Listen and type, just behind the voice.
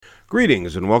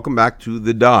Greetings and welcome back to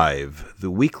The Dive,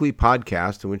 the weekly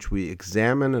podcast in which we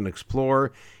examine and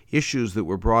explore issues that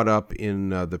were brought up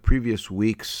in the previous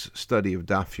week's study of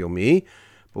Daf Yomi,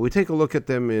 but we take a look at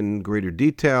them in greater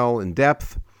detail, in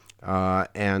depth,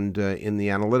 and in the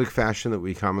analytic fashion that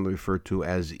we commonly refer to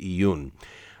as iyun.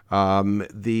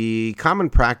 The common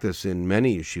practice in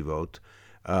many yeshivot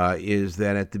is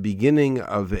that at the beginning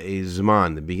of a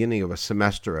zman, the beginning of a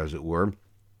semester, as it were,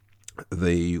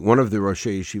 one of the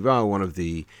Roshei Yeshiva, one of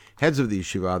the heads of the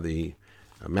yeshiva, the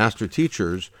master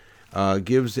teachers,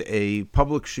 gives a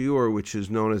public shiur which is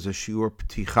known as a shiur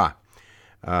pticha,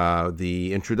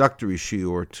 the introductory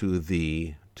shiur to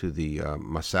the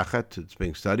masachet that's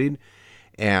being studied,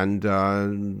 and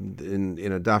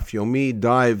in a Daf Yomi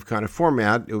dive kind of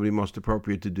format, it would be most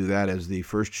appropriate to do that as the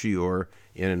first shiur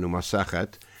in a new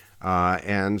masachet,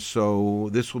 and so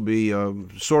this will be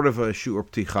sort of a shiur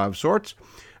pticha of sorts.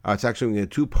 It's actually a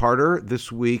two-parter.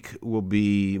 This week will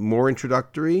be more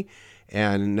introductory,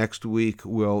 and next week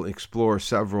we'll explore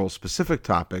several specific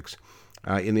topics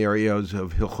in the areas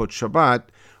of Hilchot Shabbat,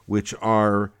 which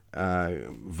are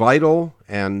vital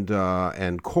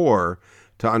and core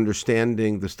to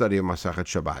understanding the study of Masachet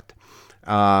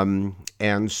Shabbat.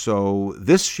 And so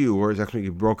this shiur is actually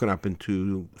broken up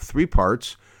into three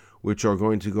parts, which are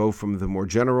going to go from the more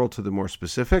general to the more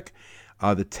specific.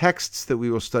 The texts that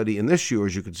we will study in this shiur,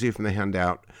 as you can see from the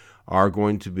handout, are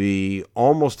going to be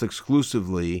almost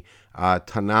exclusively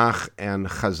Tanakh and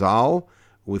Chazal,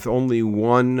 with only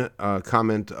one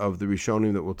comment of the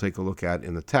Rishonim that we'll take a look at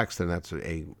in the text, and that's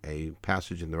a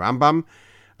passage in the Rambam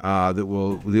that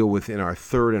we'll deal with in our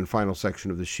third and final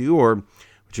section of the shiur,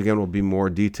 which again will be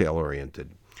more detail-oriented.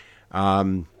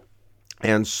 And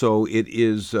so it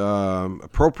is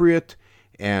appropriate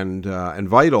and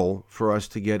vital for us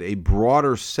to get a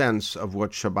broader sense of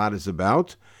what Shabbat is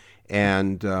about,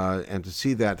 and to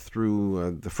see that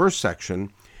through the first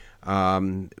section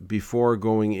before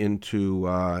going into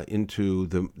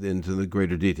the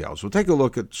greater details. We'll take a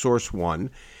look at source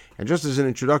one, and just as an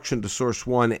introduction to source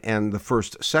one and the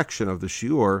first section of the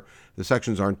shiur, the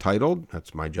sections aren't titled.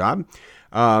 That's my job.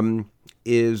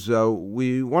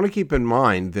 We want to keep in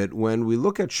mind that when we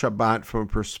look at Shabbat from a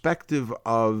perspective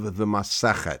of the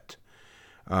Masachet,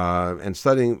 and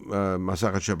studying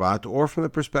Masachet Shabbat, or from the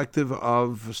perspective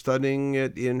of studying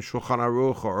it in Shulchan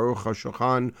Aruch, or Aruch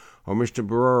HaShulchan, or Mishnah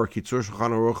Berurah, or Kitzur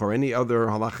Shulchan Aruch, or any other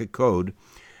halachic code,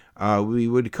 we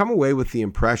would come away with the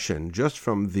impression, just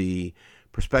from the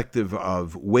perspective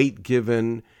of weight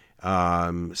given,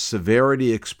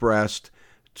 severity expressed,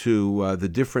 to the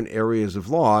different areas of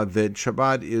law, that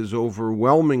Shabbat is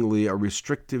overwhelmingly a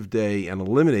restrictive day and a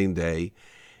limiting day,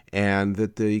 and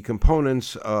that the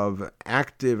components of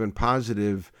active and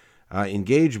positive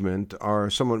engagement are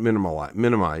somewhat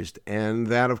minimized. And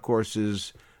that, of course,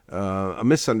 is a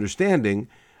misunderstanding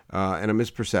and a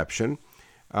misperception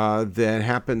that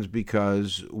happens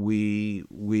because we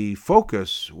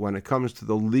focus, when it comes to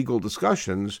the legal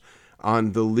discussions,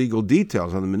 on the legal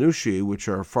details, on the minutiae, which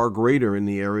are far greater in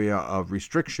the area of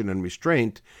restriction and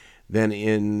restraint than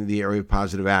in the area of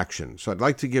positive action. So I'd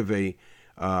like to give a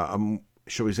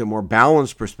shall we say, more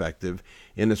balanced perspective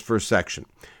in this first section.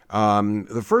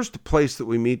 The first place that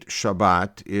we meet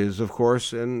Shabbat is, of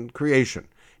course, in creation,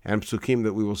 and psukim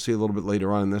that we will see a little bit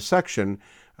later on in this section,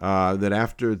 that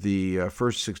after the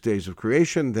first 6 days of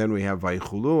creation, then we have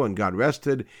Vayichulu, and God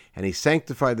rested, and He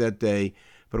sanctified that day.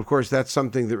 But of course, that's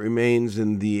something that remains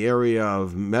in the area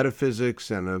of metaphysics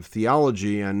and of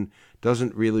theology and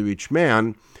doesn't really reach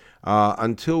man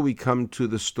until we come to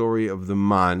the story of the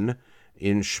man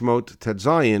in Shmot Tet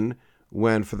Zayin,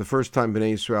 when for the first time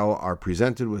Bnei Yisrael are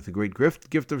presented with the great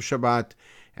gift of Shabbat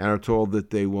and are told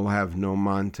that they will have no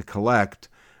man to collect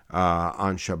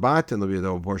on Shabbat, and there'll be a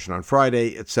double portion on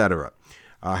Friday, etc.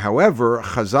 However,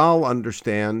 Chazal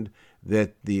understand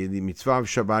that the mitzvah of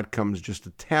Shabbat comes just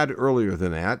a tad earlier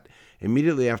than that,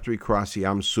 immediately after we cross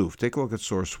Yam Suf. Take a look at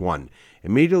source 1.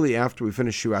 Immediately after we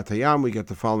finish Shirat Hayam, we get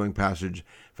the following passage: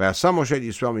 V'asam Moshe et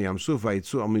Yisrael miyam Suf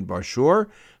v'yitzu al midbar Shur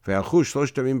v'yalchu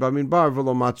shlosh yamim b'midbar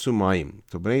v'lo matzu mayim.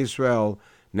 So Bnei Yisrael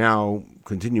now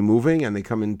continue moving, and they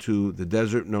come into the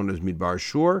desert known as Midbar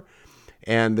Shur,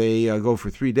 and they go for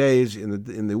 3 days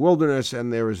in the wilderness,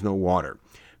 and there is no water.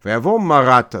 Ve'avo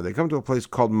Marata, they come to a place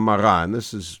called Mara, and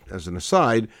this is, as an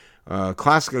aside, a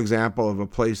classic example of a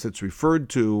place that's referred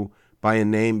to by a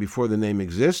name before the name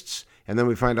exists, and then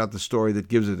we find out the story that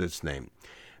gives it its name.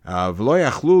 V'lo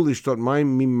yachlu lishtot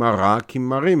mayim mimara ki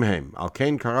marim hem, al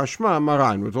kein karashma Mara,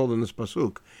 and we're told in this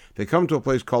pasuk, they come to a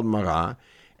place called Mara,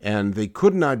 and they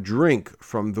could not drink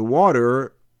from the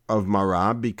water of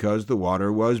Mara because the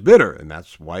water was bitter, and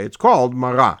that's why it's called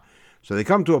Mara. So they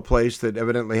come to a place that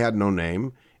evidently had no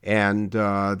name, and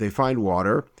they find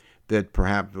water that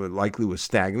perhaps likely was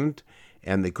stagnant,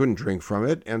 and they couldn't drink from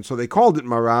it, and so they called it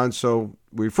Marah, and so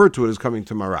we refer to it as coming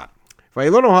to Marah. The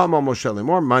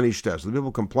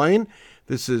people complain.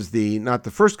 This is not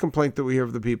the first complaint that we hear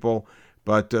of the people,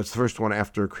 but it's the first one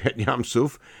after Kriyat Yam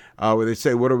Suf, where they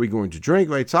say, what are we going to drink?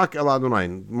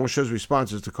 Moshe's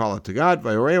response is to call out to God.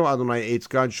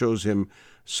 God shows him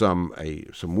some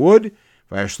wood.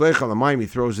 He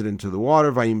throws it into the water.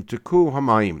 And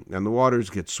the waters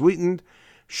get sweetened.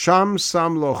 Sham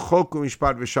sam lo chok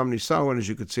u'mishpat v'sham nisahu. And as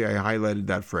you could see, I highlighted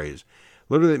that phrase.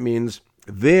 Literally, it means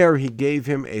there he gave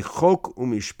him a chok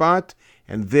u'mishpat,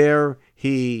 and there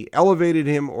he elevated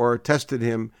him or tested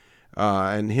him,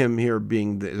 and him here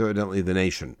being evidently the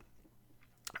nation.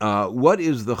 What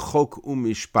is the chok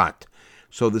u'mishpat?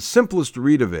 So the simplest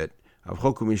read of it, of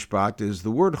chok u'mishpat, is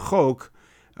the word chok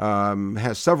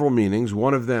has several meanings.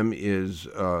 One of them is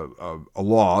a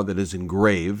law that is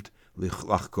engraved,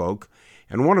 lachkok,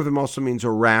 and one of them also means a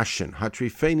ration.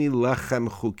 Hatrifeni lechem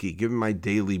chuki, give me my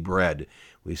daily bread,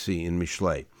 we see in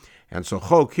Mishlei. And so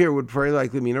chok here would very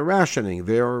likely mean a rationing.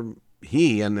 There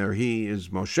he is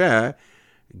Moshe,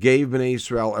 gave Bnei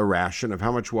Yisrael a ration of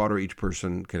how much water each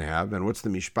person can have. And what's the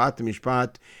mishpat? The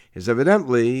mishpat is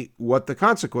evidently what the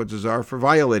consequences are for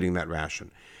violating that ration.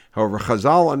 However,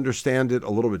 Chazal understand it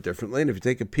a little bit differently. And if you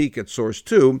take a peek at source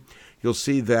 2, you'll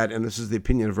see that, and this is the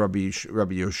opinion of Rabbi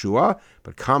Yoshua,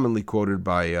 but commonly quoted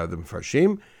by the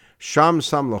Mefarshim, Sham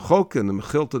Sam L'chok, in the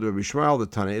Mechilta of Rabbi Shmuel, the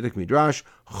Tanaitic Midrash,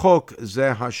 Chok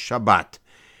Zeh HaShabbat.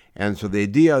 And so the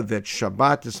idea that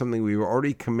Shabbat is something we were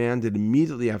already commanded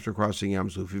immediately after crossing Yam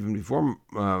Suf, even before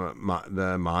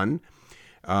the Man,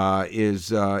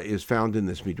 is found in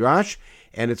this Midrash.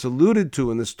 And it's alluded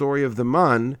to in the story of the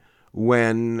Man,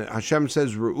 when Hashem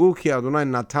says, Ru'u ki Adonai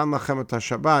natan lachem et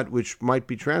Shabbat, which might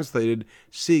be translated,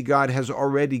 see, God has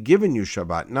already given you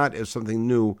Shabbat, not as something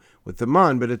new with the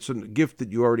man, but it's a gift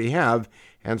that you already have,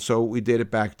 and so we date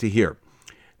it back to here.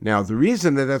 Now, the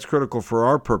reason that that's critical for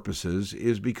our purposes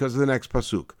is because of the next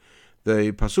pasuk.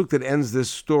 The pasuk that ends this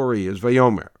story is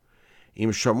Vayomer.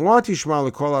 Im shamua tishma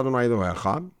l'kol Adonai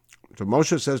Elohecha. So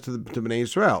Moshe says to Bnei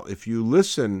Yisrael, if you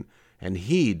listen and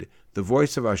heed the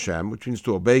voice of Hashem, which means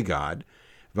to obey God,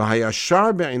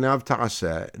 v'hayashar be'inav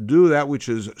ta'aseh, do that which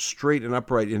is straight and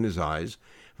upright in his eyes,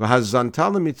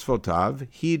 v'hazanta l'mitzvotav,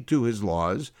 heed to his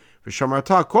laws,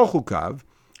 v'shamarta kol chukav,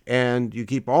 and you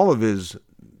keep all of his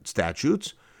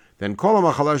statutes, then then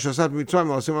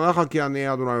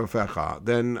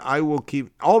I will keep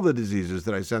all the diseases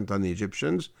that I sent on the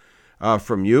Egyptians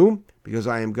from you, because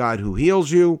I am God who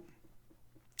heals you.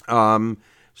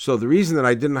 So the reason that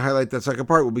I didn't highlight that second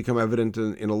part will become evident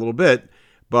in a little bit,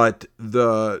 but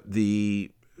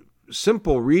the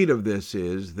simple read of this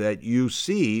is that you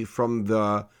see from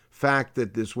the fact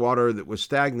that this water that was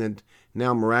stagnant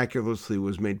now miraculously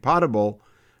was made potable,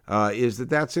 is that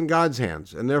that's in God's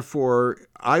hands. And therefore,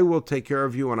 I will take care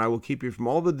of you and I will keep you from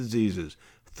all the diseases,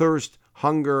 thirst,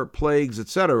 hunger, plagues,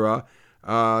 etc.,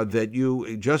 that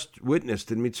you just witnessed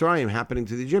in Mitzrayim happening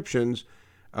to the Egyptians.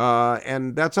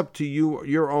 And that's up to you,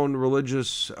 your own religious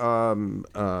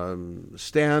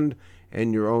stand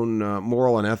and your own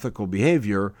moral and ethical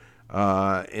behavior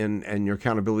and your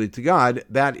accountability to God.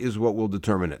 That is what will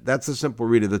determine it. That's the simple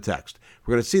read of the text.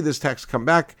 We're going to see this text come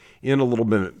back in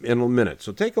a minute.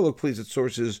 So take a look, please, at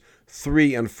sources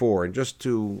 3 and 4. And just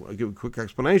to give a quick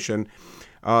explanation,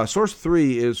 source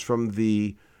 3 is from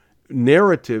the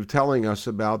narrative telling us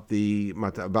about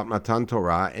Matan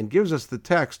Torah, and gives us the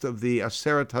text of the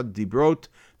Aseret HaDibrot,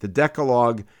 the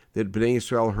Decalogue that Bnei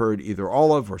Yisrael heard either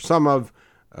all of or some of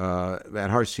at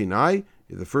Har Sinai,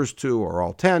 the first 2 or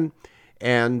all 10,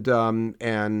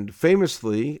 and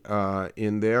famously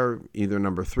in there, either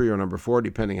number 3 or number 4,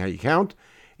 depending how you count,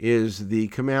 is the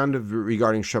command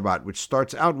regarding Shabbat, which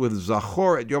starts out with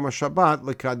Zachor et Yom HaShabbat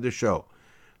L'Kaddisho.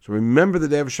 So remember the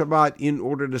day of Shabbat in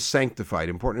order to sanctify it.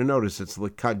 Important to notice it's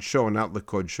L'Kadsho, not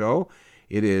L'Kodsho.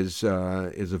 It is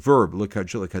a verb,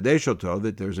 L'Kadsho, L'Kadeshoto,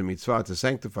 that there's a mitzvah to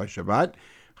sanctify Shabbat.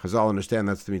 Chazal understand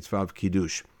that's the mitzvah of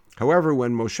Kiddush. However,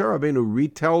 when Moshe Rabbeinu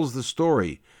retells the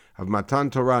story of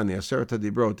Matan Torah and the Aseret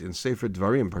HaDibrot in Sefer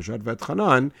Dvarim, Parshat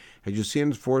V'etchanan, as you see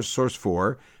in source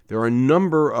 4, there are a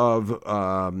number of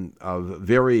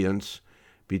variants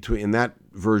in that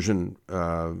version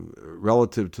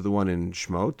relative to the one in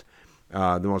Shemot.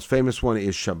 The most famous one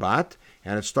is Shabbat,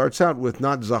 and it starts out with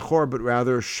not Zachor, but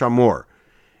rather Shamor.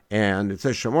 And it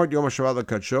says Shamor Yom HaShabbat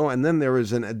L'Kadsho, and then there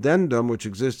is an addendum which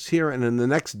exists here and in the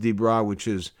next Dibra, which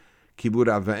is Kibud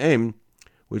Av V'Em,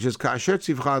 which is Ka'asher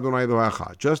Tzivcha Adonai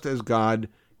Elohecha, just as God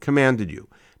commanded you.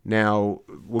 Now,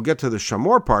 we'll get to the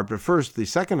Shamor part, but first, the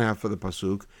second half of the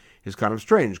pasuk is kind of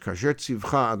strange. Kasher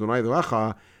tzivcha Adonai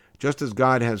Elohecha, just as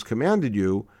God has commanded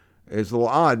you, is a little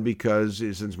odd because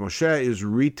since Moshe is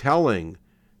retelling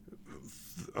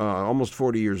almost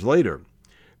 40 years later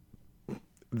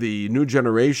the new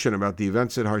generation about the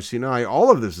events at Har Sinai,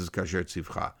 all of this is Kasher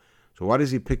tzivcha. So why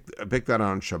does he pick that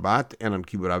on Shabbat and on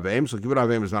Kibbur Avim? So Kibbur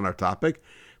Avim is not our topic,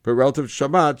 but relative to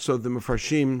Shabbat, so the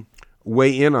Mefarshim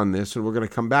weigh in on this, and we're going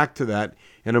to come back to that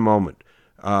in a moment.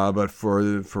 But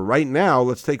for right now,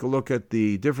 let's take a look at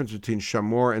the difference between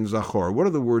Shamor and Zachor. What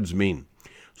do the words mean?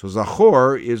 So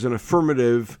Zachor is an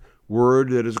affirmative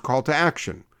word that is a call to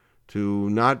action, to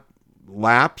not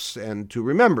lapse and to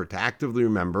remember, to actively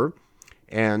remember.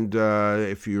 And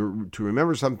if you're to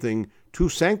remember something to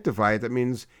sanctify it, that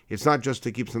means it's not just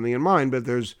to keep something in mind, but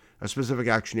there's a specific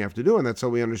action you have to do, and that's how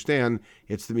we understand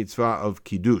it's the mitzvah of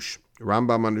Kiddush.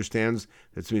 Rambam understands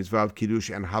it's the mitzvah of Kiddush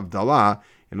and Havdalah.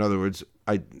 In other words,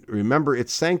 I remember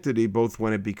its sanctity both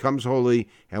when it becomes holy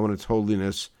and when its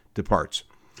holiness departs.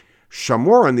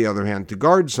 Shamor, on the other hand, to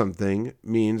guard something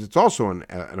means it's also an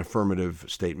affirmative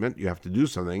statement. You have to do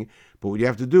something, but what you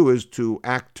have to do is to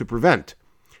act to prevent.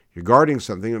 You're guarding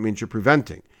something, it means you're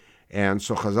preventing. And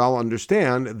so Chazal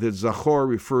understand that Zachor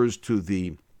refers to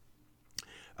the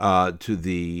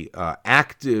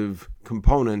active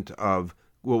component of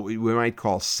what we might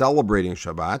call celebrating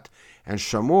Shabbat, and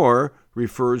Shamor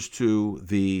refers to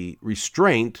the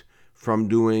restraint from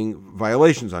doing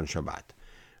violations on Shabbat.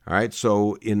 All right,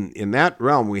 so in that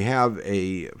realm, we have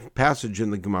a passage in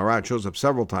the Gemara. It shows up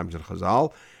several times in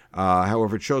Chazal.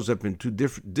 However, it shows up in two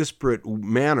disparate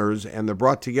manners, and they're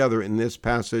brought together in this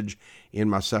passage in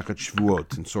Masechet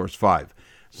Shvuot, in source 5.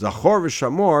 Zachor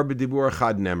v'Shamor b'dibur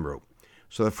echad nemru.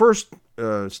 So the first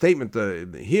statement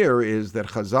here is that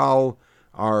Chazal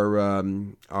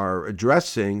are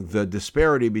addressing the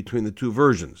disparity between the two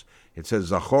versions. It says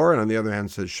Zachor, and on the other hand,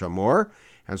 it says Shamor.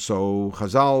 And so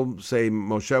Chazal say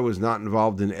Moshe was not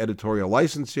involved in editorial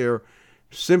license here.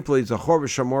 Simply Zachor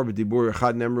v'Shamor b'dibur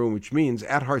echad nemru, which means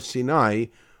at Har Sinai,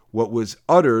 what was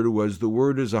uttered was the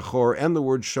word Zachor and the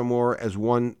word Shamor as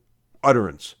one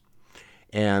utterance.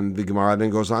 And the Gemara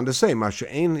then goes on to say, Ma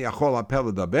she'ein yachol ha'peh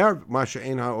l'daber, ma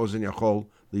she'ein ha'ozen yachol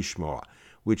lishmoa,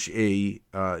 which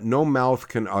no mouth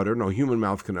can utter, no human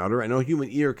mouth can utter, and no human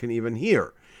ear can even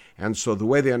hear. And so the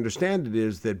way they understand it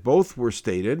is that both were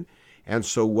stated, and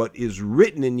so what is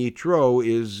written in Yitro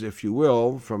is, if you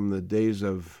will, from the days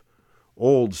of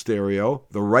old stereo,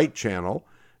 the right channel,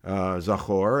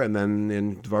 Zachor, and then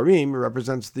in Dvarim it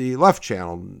represents the left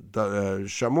channel,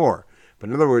 Shamor. But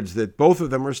in other words, that both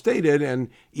of them are stated, and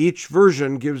each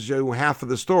version gives you half of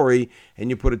the story,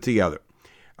 and you put it together.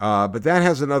 But that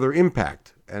has another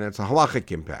impact, and it's a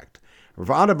halachic impact.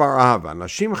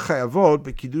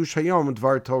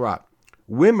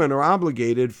 Women are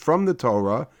obligated from the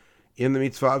Torah in the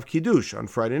mitzvah of Kiddush on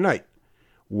Friday night.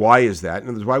 Why is that?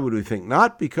 And why would we think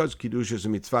not? Because Kiddush is a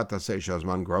mitzvah taseh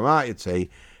shazman grama. It's an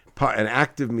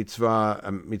active mitzvah,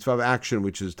 a mitzvah of action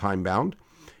which is time-bound.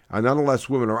 Nonetheless,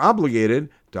 women are obligated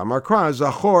to Amarkra,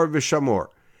 Zachor v'Shamor,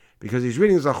 because he's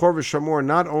reading Zachor v'Shamor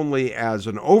not only as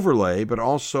an overlay, but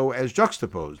also as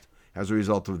juxtaposed as a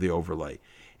result of the overlay.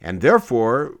 And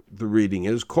therefore, the reading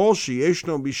is, Kol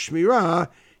sheyeshno b'shmira,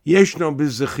 yeshno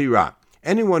b'zechira.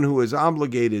 Anyone who is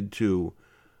obligated to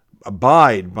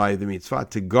abide by the mitzvah,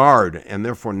 to guard, and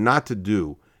therefore not to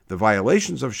do the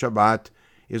violations of Shabbat,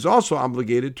 is also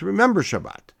obligated to remember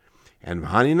Shabbat. And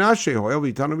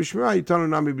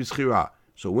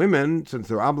so women, since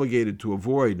they're obligated to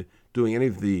avoid doing any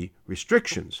of the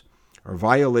restrictions or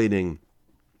violating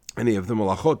any of the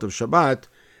malachot of Shabbat,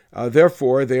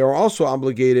 therefore they are also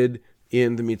obligated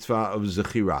in the mitzvah of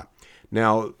Zechira.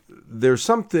 Now, there's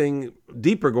something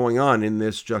deeper going on in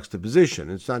this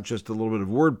juxtaposition. It's not just a little bit of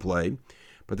wordplay,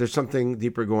 but there's something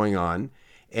deeper going on.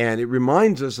 And it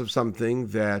reminds us of something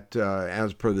that,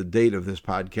 as per the date of this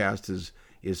podcast, is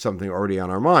something already on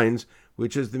our minds,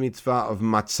 which is the mitzvah of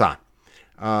matzah.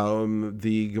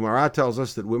 The Gemara tells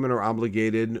us that women are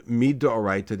obligated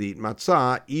midoraita to eat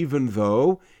matzah, even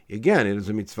though, again, it is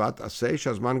a mitzvah aseh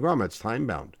shazman grama. It's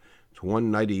time-bound. It's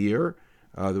one night a year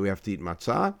that we have to eat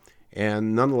matzah,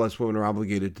 and nonetheless, women are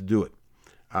obligated to do it.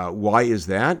 Why is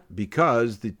that?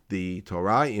 Because the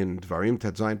Torah in Dvarim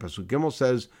Tetzayin Pasuk Gimel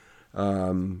says,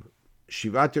 Shivat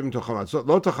yamim tochal matzot,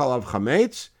 lo tochal av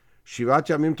chametz, Shivat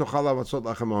yamim tochal av matzot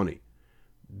lachamoni.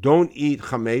 Don't eat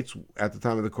chametz at the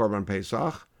time of the Korban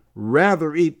Pesach,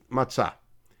 rather eat matzah.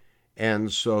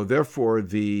 And so therefore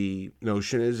the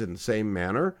notion is in the same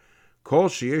manner, Kol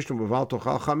sheyeshnu b'val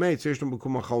tochal chametz, yeshnu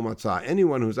b'kum achol matzah.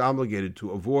 Anyone who's obligated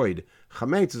to avoid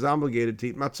chametz is obligated to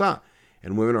eat matzah.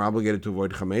 and women are obligated to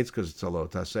avoid chametz because it's a lo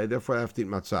taseh, therefore I have to eat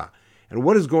matzah. And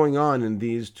what is going on in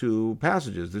these two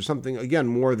passages? There's something, again,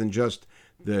 more than just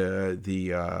the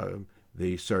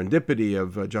serendipity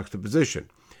of juxtaposition.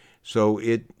 So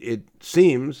it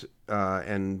seems,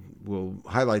 and we'll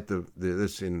highlight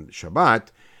this in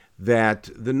Shabbat, that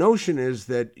the notion is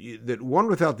that one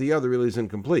without the other really is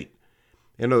incomplete.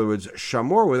 In other words,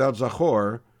 Shamor without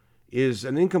Zachor is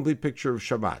an incomplete picture of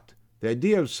Shabbat. The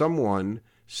idea of someone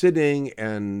sitting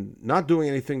and not doing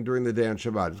anything during the day on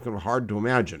Shabbat is kind of hard to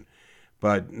imagine.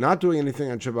 But not doing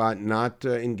anything on Shabbat, not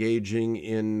engaging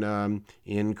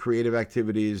in creative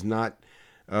activities, not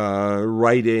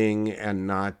writing, and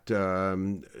not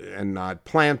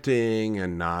planting,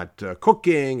 and not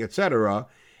cooking, etc.,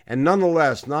 and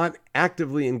nonetheless not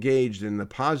actively engaged in the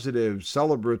positive,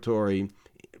 celebratory,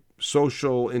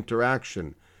 social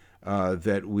interaction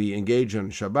that we engage in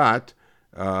Shabbat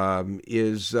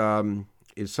is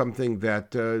something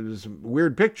that is a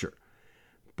weird picture.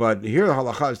 But here the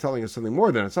halacha is telling us something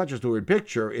more than it's not just a weird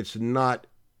picture. It's not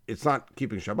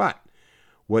keeping Shabbat.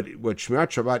 What Shmirat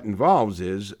Shabbat involves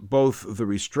is both the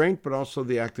restraint but also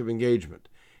the active engagement.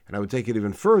 And I would take it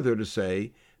even further to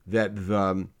say that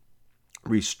the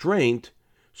restraint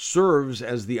serves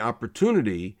as the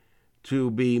opportunity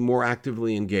to be more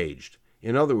actively engaged.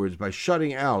 In other words, by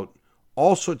shutting out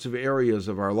all sorts of areas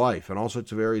of our life and all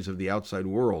sorts of areas of the outside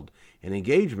world and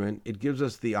engagement, it gives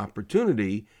us the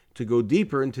opportunity to go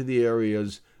deeper into the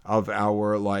areas of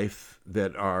our life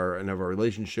that are, and of our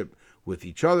relationship with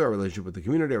each other, our relationship with the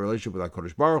community, our relationship with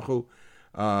HaKadosh Baruch Hu,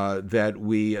 that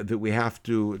we have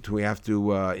to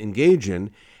engage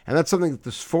in, and that's something that the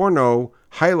Sforno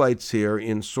highlights here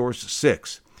in source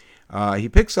 6. He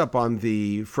picks up on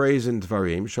the phrase in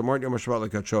Dvarim, Shamort Yom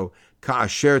HaShabbat L'Kadsho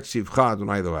Ka'asher Tzivcha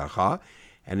Adonai Elohecha,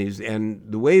 and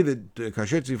the way that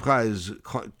Ka'asher Tzivcha is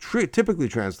typically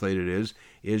translated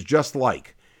is just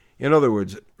like. In other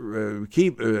words,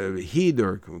 heed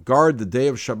or guard the day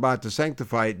of Shabbat to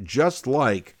sanctify it just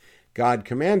like God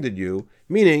commanded you,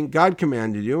 meaning God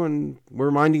commanded you and we're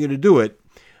reminding you to do it.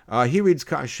 He reads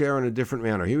Ka'asher in a different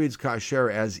manner. He reads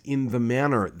Ka'asher as in the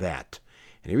manner that.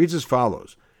 And he reads as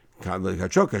follows.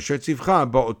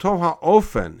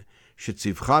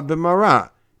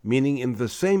 Meaning in the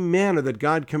same manner that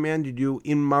God commanded you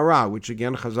in Marah, which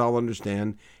again Chazal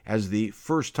understand as the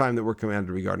first time that we're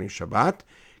commanded regarding Shabbat.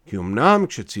 When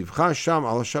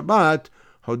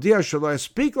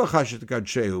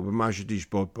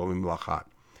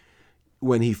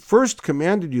he first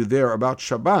commanded you there about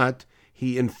Shabbat,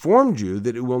 he informed you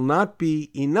that it will not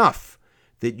be enough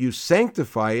that you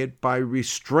sanctify it by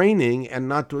restraining and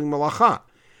not doing malacha.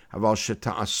 But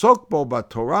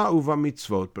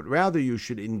rather you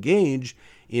should engage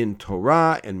in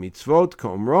Torah and mitzvot,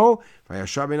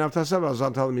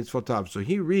 So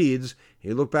he reads,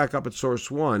 you look back up at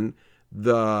source 1,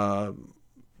 the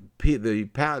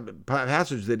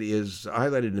passage that is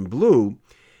highlighted in blue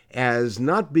as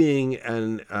not being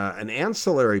an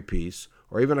ancillary piece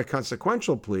or even a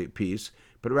consequential piece,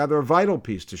 but rather a vital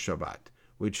piece to Shabbat,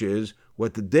 which is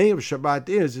what the day of Shabbat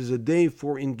is a day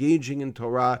for engaging in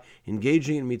Torah,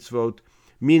 engaging in mitzvot,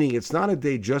 meaning it's not a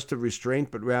day just of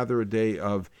restraint, but rather a day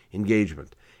of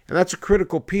engagement. And that's a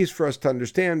critical piece for us to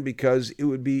understand, because it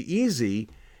would be easy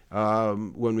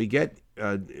when we get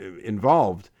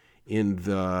involved in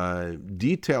the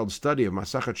detailed study of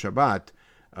Masachet Shabbat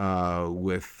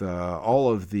with all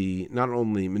of the, not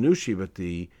only minutiae, but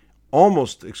the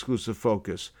almost exclusive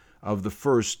focus of the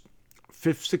first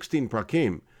 16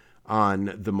 prakim on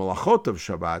the malachot of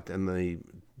Shabbat and the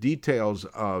details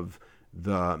of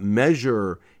the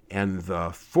measure and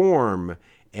the form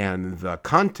and the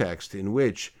context in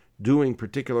which doing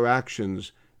particular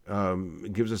actions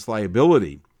gives us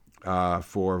liability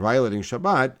for violating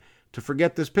Shabbat, to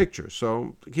forget this picture.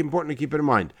 So it's important to keep it in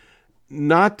mind.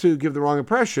 Not to give the wrong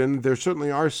impression, there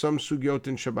certainly are some sugyot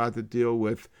in Shabbat that deal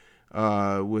with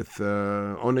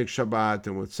Oneg Shabbat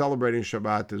and with celebrating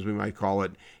Shabbat, as we might call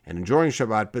it, and enjoying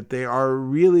Shabbat, but they are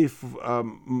really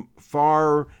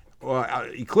far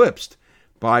eclipsed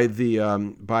by the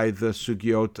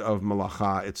sugyot of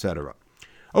malacha, etc.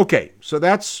 Okay, so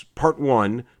that's part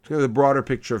 1, the broader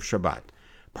picture of Shabbat.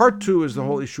 Part 2 is the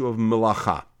whole issue of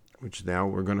melacha, which now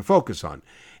we're going to focus on.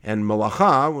 And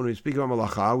melacha, when we speak about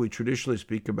melacha, we traditionally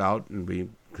speak about, and we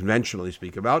conventionally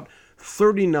speak about,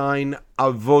 39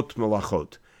 avot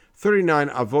melachot. 39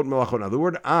 avot melachot. Now, the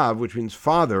word av, which means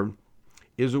father,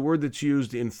 is a word that's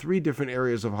used in 3 different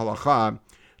areas of halacha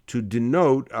to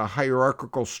denote a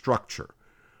hierarchical structure.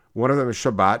 One of them is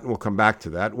Shabbat, and we'll come back to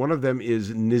that. One of them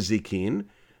is Nizikin.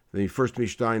 The first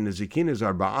Mishnah in Nizikin is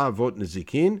Arba'a Avot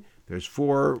Nizikin. There's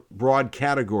 4 broad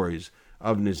categories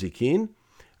of Nizikin.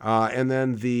 And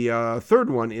then the third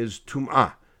one is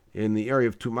Tum'ah. In the area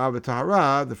of Tum'ah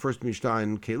v'Tahara, the first Mishnah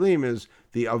in Kelim is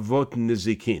the Avot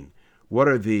Nizikin. What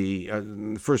are the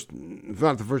first,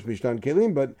 not the first Mishnah in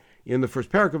Kelim, but in the first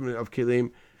paragraph of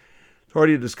Kelim, it's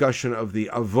already a discussion of the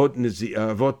Avot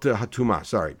Hatumah,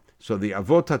 sorry. So the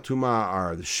Avot Hatumah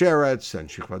are the Sheretz and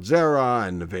Shichvat Zera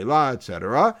and Nevela,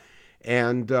 etc.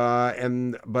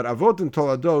 But Avot and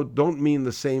Toladot don't mean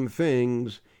the same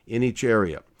things in each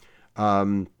area.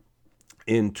 In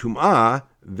Tum'ah,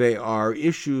 they are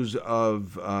issues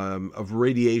of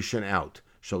radiation out,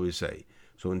 shall we say.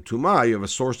 So in Tum'ah, you have a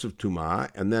source of Tum'ah,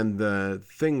 and then the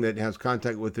thing that has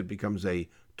contact with it becomes a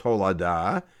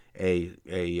Tolada,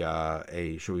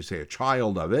 shall we say, a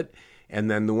child of it, and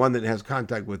then the one that has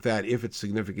contact with that, if it's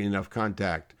significant enough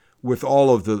contact with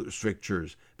all of the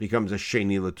strictures, becomes a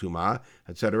Sheni L'Tum'ah,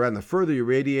 etc. And the further you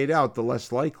radiate out, the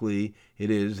less likely it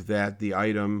is that the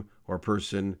item or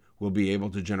person will be able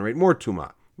to generate more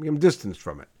Tum'ah, become distanced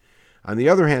from it. On the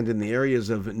other hand, in the areas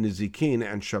of Nizikin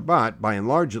and Shabbat, by and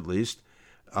large at least,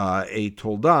 a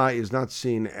Tolda is not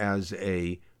seen as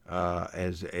a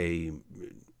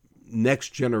next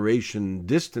generation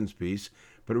distance piece,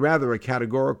 but rather a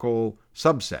categorical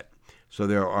subset. So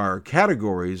there are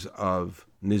categories of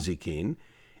Nizikin,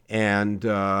 and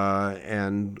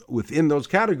within those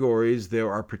categories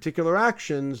there are particular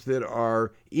actions that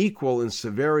are equal in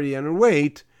severity and in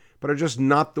weight, but are just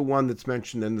not the one that's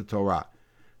mentioned in the Torah.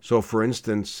 So, for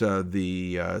instance,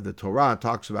 the Torah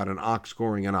talks about an ox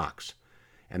goring an ox,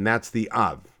 and that's the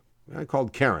Av,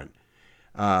 called Karen.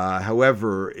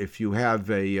 However, if you have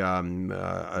a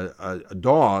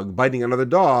dog biting another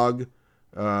dog,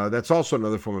 that's also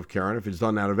another form of Karen if it's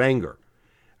done out of anger.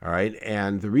 All right,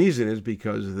 and the reason is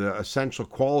because the essential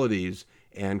qualities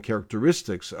and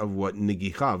characteristics of what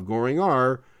Nigicha, goring,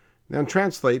 are, then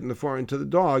translate into the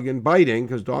dog in biting,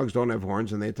 because dogs don't have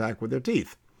horns and they attack with their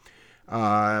teeth.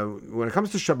 When it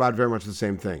comes to Shabbat, very much the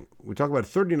same thing. We talk about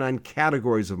 39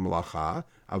 categories of malacha,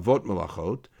 avot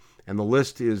malachot, and the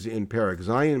list is in Perek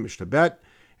Zayin, Mishnah Bet,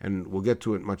 and we'll get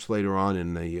to it much later on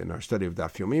in our study of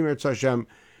Daf Yomi, Eretz Hashem.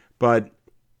 But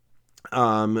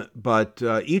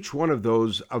each one of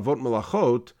those avot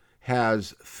malachot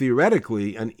has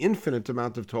theoretically an infinite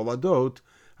amount of toladot,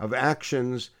 of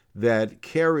actions that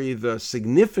carry the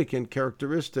significant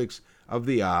characteristics of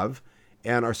the Av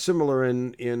and are similar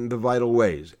in the vital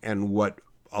ways. And what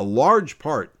a large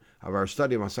part of our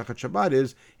study of Masachet Shabbat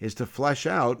is to flesh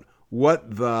out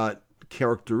what the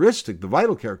characteristic, the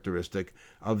vital characteristic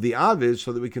of the Av is,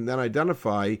 so that we can then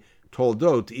identify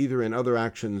toldot either in other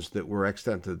actions that were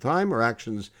extant at the time or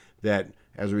actions that,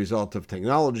 as a result of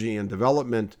technology and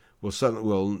development,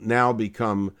 will now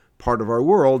become part of our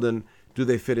world, and do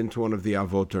they fit into one of the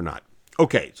Avot or not?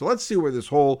 Okay, so let's see where this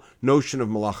whole notion of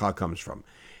malacha comes from.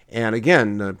 And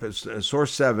again,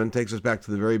 source 7 takes us back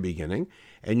to the very beginning.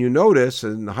 And you notice,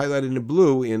 and highlighted in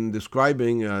blue, in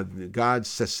describing God's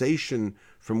cessation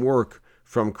from work,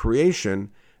 from creation,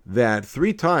 that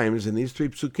 3 times in these 3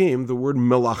 psukim, the word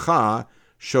melacha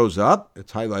shows up.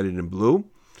 It's highlighted in blue.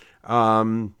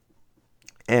 And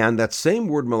that same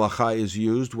word melacha is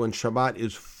used when Shabbat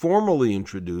is formally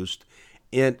introduced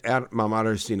at Mamad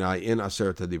Har Sinai in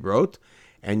Aseret HaDibrot.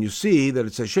 And you see that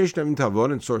it says, Shesh Namim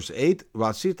Tavon in source 8,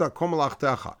 V'asita kol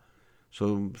melachtecha.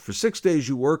 So for 6 days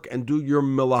you work and do your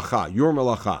melacha, V'yom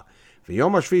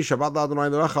hashvi Shabbat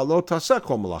la'Adonai l'recha lo taseh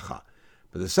kol melacha.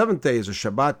 But the 7th day is a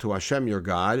Shabbat to Hashem your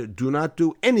God. Do not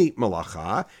do any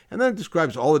melacha. And then it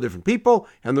describes all the different people.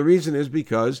 And the reason is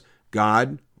because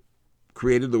God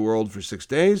created the world for 6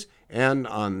 days and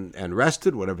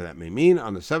rested, whatever that may mean,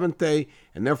 on the 7th day,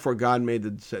 and therefore God made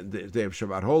the day of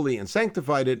Shabbat holy and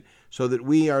sanctified it, so that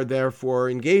we are therefore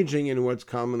engaging in what's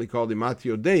commonly called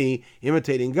imatio Dei,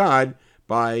 imitating God,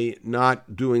 by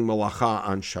not doing malacha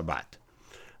on Shabbat.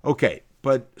 Okay,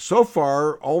 but so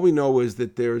far all we know is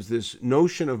that there's this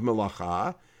notion of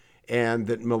malacha, and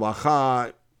that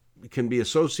malacha can be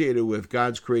associated with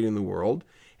God's creating the world,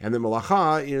 and the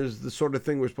melacha is the sort of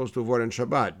thing we're supposed to avoid on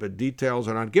Shabbat, but details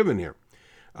are not given here.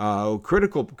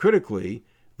 Critically,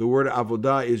 the word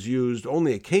avodah is used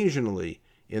only occasionally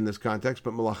in this context,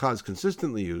 but melacha is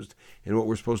consistently used in what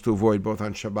we're supposed to avoid both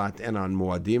on Shabbat and on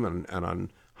Moadim and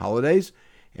on holidays.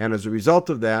 And as a result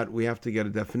of that, we have to get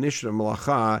a definition of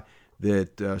melacha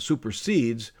that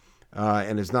supersedes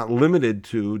and is not limited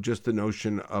to just the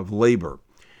notion of labor.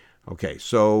 Okay,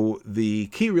 so the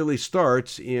key really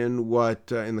starts in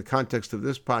what, in the context of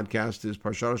this podcast, is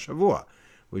Parshat Shavua,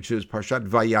 which is Parshat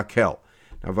Vayakel.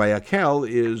 Now, Vayakel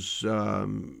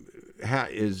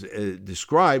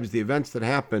describes the events that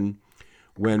happen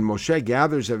when Moshe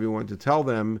gathers everyone to tell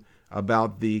them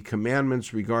about the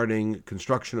commandments regarding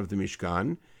construction of the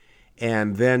Mishkan,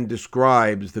 and then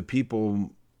describes the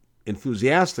people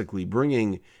enthusiastically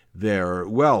bringing their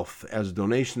wealth as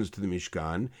donations to the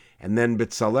Mishkan, and then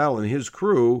Betzalel and his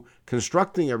crew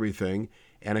constructing everything,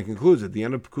 and it concludes at the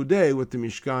end of Pekudei with the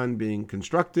Mishkan being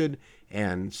constructed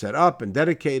and set up and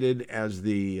dedicated as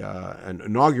and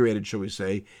inaugurated, shall we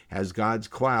say, as God's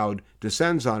cloud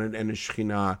descends on it and the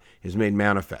Shekhinah is made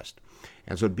manifest.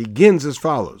 And so it begins as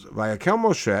follows: Vayakel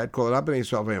Moshe kol Bnei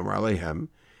Yisrael v'yomer alehem,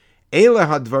 Eile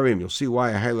hadvarim. You'll see why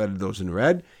I highlighted those in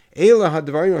red. Eile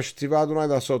hadvarim asher tzivah Adonai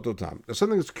la'asot otam. Now,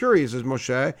 something that's curious is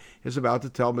Moshe is about to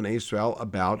tell Bnei Yisrael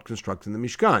about constructing the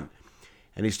Mishkan.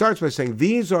 And he starts by saying,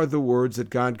 these are the words that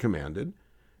God commanded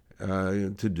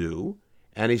to do.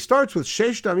 And he starts with,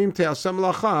 Shesh damim te'aseh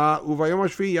melacha, uvayom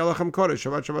hashvi'i yelachem kodesh,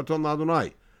 Shabbat Shabbaton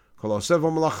la'Adonai. Kol oseh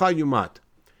v'melacha yumat.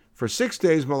 For 6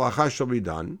 days melacha shall be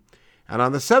done. And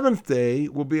on the 7th day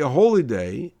will be a holy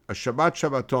day, a Shabbat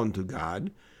Shabbaton to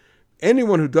God.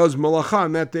 Anyone who does malacha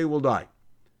on that day will die.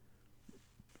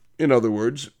 In other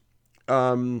words,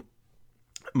 malacha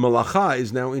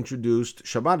is now introduced,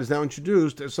 Shabbat is now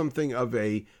introduced as something of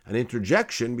an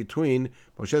interjection between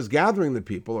Moshe's gathering the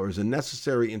people, or as a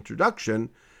necessary introduction,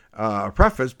 a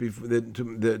preface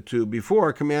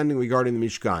before commanding regarding the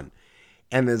Mishkan.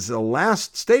 And as the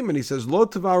last statement, he says, Lo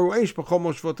tavaru eish b'chol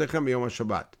moshvotechem b'yom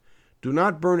HaShabbat. Do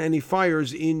not burn any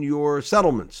fires in your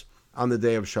settlements on the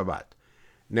day of Shabbat.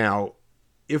 Now,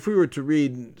 if we were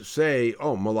to say,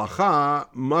 malacha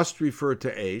must refer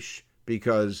to Eish,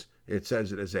 because it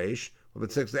says it as Eish, well,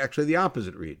 it's actually the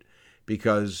opposite read,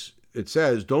 because it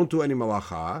says, don't do any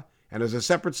malacha, and as a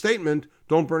separate statement,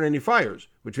 don't burn any fires,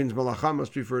 which means malacha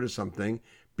must refer to something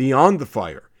beyond the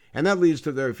fire. And that leads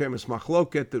to the very famous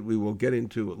machloket that we will get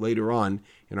into later on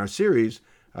in our series,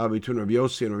 between Rabbi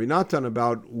Yossi and Rabbi Natan,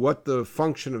 about what the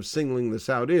function of singling this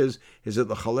out is it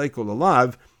l'chalek or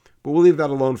l'lav, but we'll leave that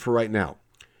alone for right now.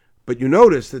 But you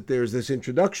notice that there's this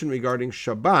introduction regarding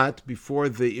Shabbat before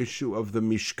the issue of the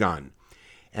Mishkan.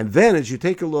 And then as you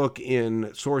take a look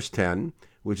in source 10,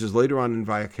 which is later on in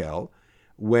Vayakel,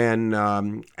 when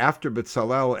after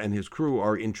Betzalel and his crew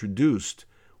are introduced,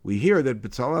 we hear that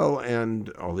Betzalel and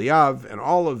Oliav and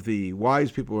all of the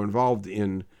wise people who are involved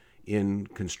in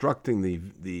constructing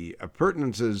the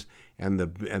appurtenances and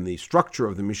the structure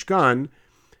of the Mishkan.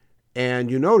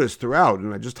 And you notice throughout,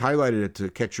 and I just highlighted it to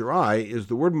catch your eye, is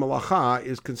the word malacha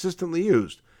is consistently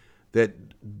used. That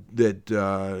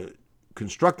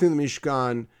constructing the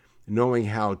Mishkan, knowing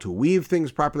how to weave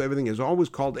things properly, everything is always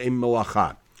called a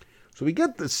malacha. So we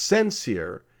get the sense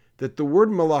here that the word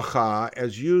malacha,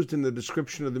 as used in the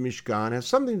description of the Mishkan, has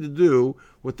something to do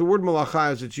with the word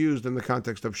malacha as it's used in the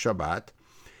context of Shabbat.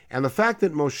 And the fact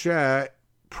that Moshe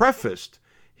prefaced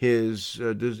his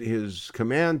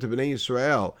command to Bnei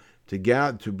Yisrael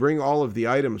to bring all of the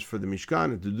items for the Mishkan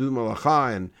and to do the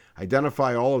malacha and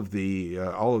identify all of the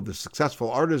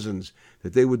successful artisans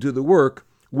that they would do the work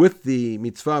with the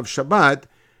mitzvah of Shabbat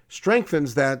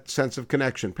strengthens that sense of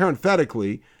connection.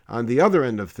 Parenthetically, on the other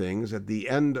end of things, at the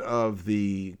end of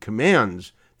the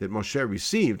commands that Moshe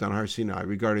received on Har Sinai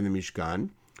regarding the Mishkan,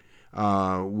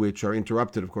 which are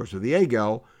interrupted, of course, with the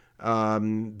Egel,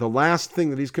 the last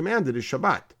thing that he's commanded is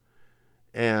Shabbat.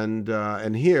 And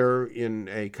here, in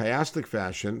a chiastic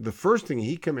fashion, the first thing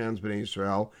he commands Bnei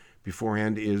Yisrael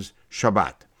beforehand is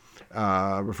Shabbat.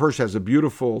 Rav Hirsch has a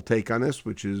beautiful take on this,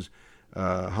 which is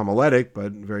homiletic,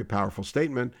 but very powerful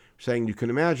statement, saying you can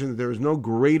imagine that there is no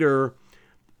greater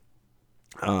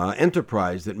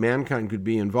enterprise that mankind could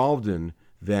be involved in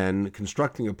than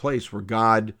constructing a place where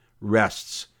God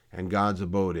rests and God's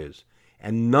abode is.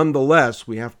 And nonetheless,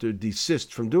 we have to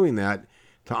desist from doing that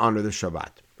to honor the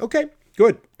Shabbat. Okay,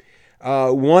 good.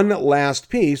 One last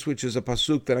piece, which is a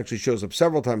pasuk that actually shows up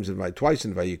several times, twice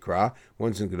in Vayikra,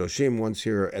 once in Kedoshim, once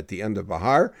here at the end of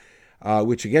Bahar,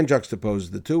 which again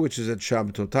juxtaposes the two, which is at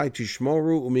Shabtotai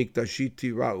Tishmoru Umikdashi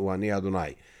Tira'u Ani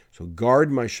Adonai. So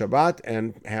guard my Shabbat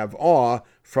and have awe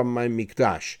from my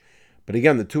Mikdash. But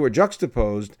again, the two are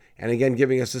juxtaposed, and again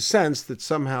giving us a sense that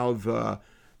somehow the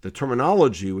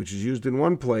terminology which is used in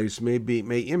one place may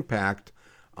impact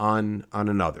on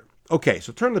another. Okay,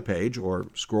 so turn the page or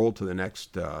scroll to the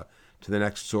next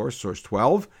source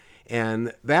 12,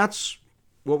 and that's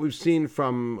what we've seen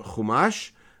from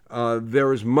Chumash.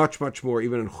 There is much, much more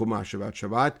even in Chumash about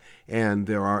Shabbat, and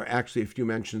there are actually a few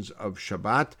mentions of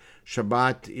Shabbat.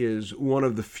 Shabbat is one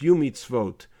of the few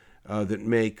mitzvot that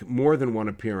make more than one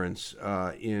appearance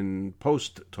in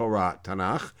post-Torah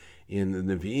Tanakh. In the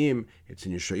Nevi'im, it's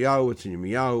in Yeshayahu, it's in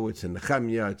Yirmiyahu, it's in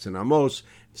Nehemiah, it's in Amos,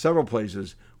 several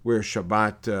places where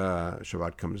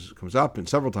Shabbat comes up, and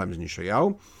several times in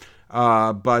Yeshayahu.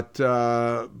 But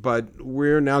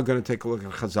we're now going to take a look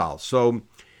at Chazal. So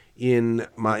in our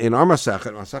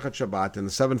Masachet Shabbat, in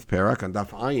the 7th parak, on Daf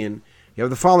Ayin, you have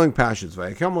the following passages.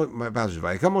 Vayikam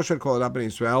Moshe kol Adab ben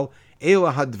Yisrael,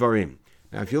 Eila hadvarim.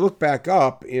 Now, if you look back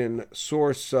up in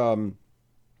source 9,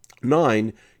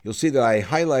 you'll see that I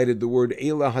highlighted the word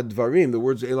Eila hadvarim, the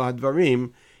words Eila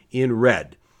hadvarim, in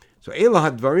red. So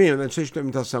Eila hadvarim, and then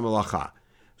Sheshtem tasem malacha.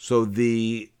 So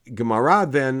the Gemara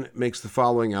then makes the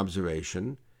following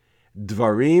observation: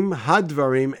 Dvarim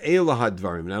hadvarim Eila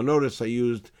hadvarim. Now, notice I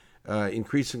used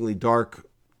increasingly dark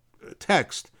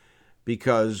text,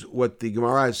 because what the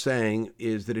Gemara is saying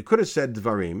is that it could have said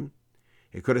Dvarim,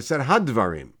 it could have said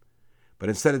Hadvarim, but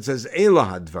instead it says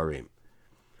Eila Hadvarim.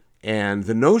 And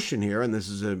the notion here, and this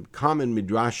is a common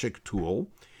midrashic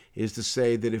tool, is to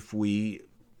say that if we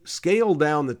scale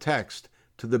down the text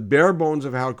to the bare bones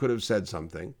of how it could have said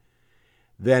something,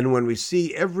 then when we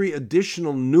see every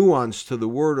additional nuance to the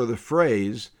word or the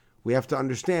phrase, we have to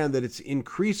understand that it's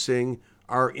increasing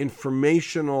our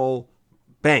informational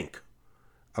bank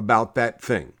about that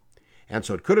thing. And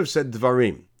so it could have said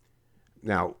Dvarim.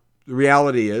 Now, the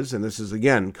reality is, and this is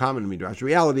again common in Midrash, the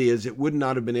reality is it would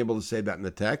not have been able to say that in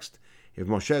the text. If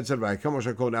Moshe had said,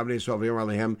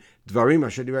 Dvarim,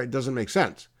 it doesn't make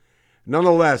sense.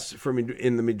 Nonetheless,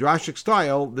 in the Midrashic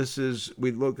style,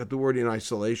 we look at the word in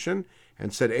isolation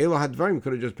and said, Eila Hadvarim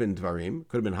could have just been Dvarim,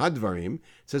 could have been Hadvarim. It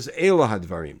says Eila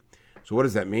Hadvarim. So what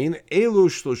does that mean? Elu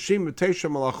shloshim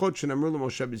v'teisha malachot shenamru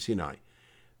l'Moshe b'Sinai.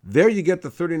 There you get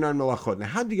the 39 malachot. Now,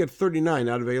 how did you get 39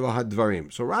 out of Eila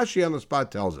Hadvarim? So Rashi on the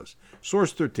spot tells us.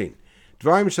 Source 13.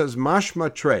 Dvarim says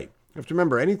mashma trei. You have to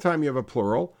remember, anytime you have a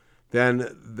plural,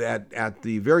 then that at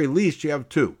the very least you have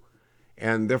two.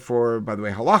 And therefore, by the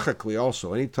way, halachically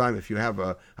also, anytime if you have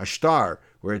a shtar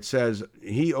where it says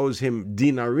he owes him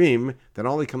dinarim, then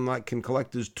all he can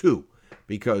collect is two.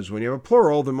 Because when you have a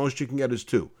plural, the most you can get is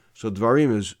two. So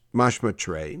Dvarim is mashma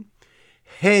trei.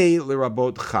 Hey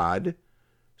lirabot chad.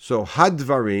 So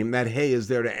hadvarim, that hey is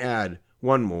there to add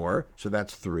one more, so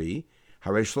that's 3.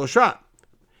 Harei shlosha.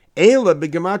 Eila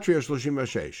begematria shloshim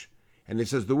v'shesh. And it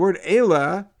says the word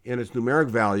Eila in its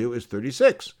numeric value is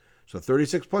 36. So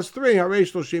 36 plus 3, Harei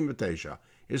shloshim v'teisha,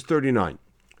 is 39.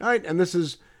 All right, and this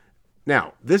is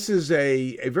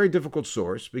a very difficult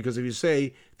source, because if you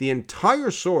say the entire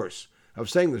source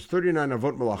of saying there's 39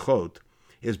 avot malachot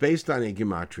is based on a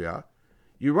gematria,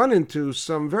 you run into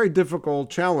some very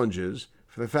difficult challenges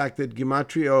for the fact that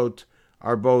gematriot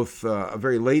are both a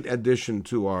very late addition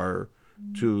to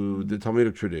the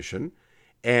Talmudic tradition,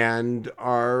 and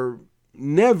are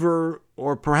never,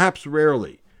 or perhaps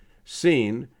rarely,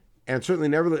 seen, and certainly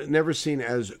never seen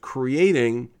as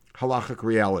creating halachic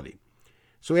reality.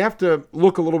 So we have to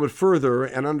look a little bit further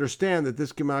and understand that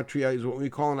this gematria is what we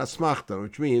call an asmachta,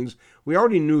 which means we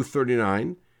already knew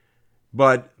 39,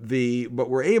 but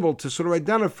we're able to sort of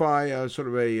identify a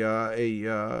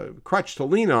crutch to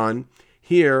lean on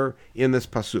here in this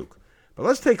pasuk. But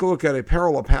let's take a look at a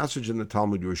parallel passage in the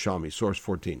Talmud Yerushalmi, source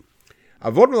 14.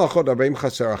 Avot melachot 40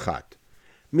 chaser achat.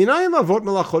 Minayim avot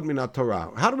melachot min Torah.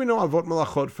 How do we know avot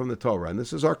melachot from the Torah? And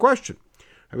this is our question.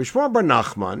 Rabbi Shmuel bar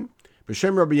Nachman,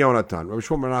 b'shem Rabbi Yonatan. Rabbi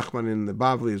Shmuel bar Nachman in the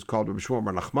Bavli is called Rabbi Shmuel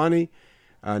bar Nachmani,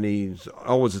 and he's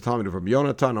always a Talmud of Rabbi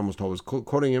Yonatan, almost always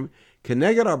quoting him.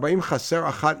 Keneged 40 chaser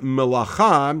achat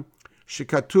melacha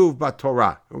shekatuv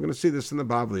b'Torah. We're going to see this in the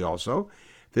Bavli also,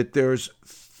 that there's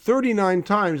 39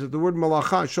 times that the word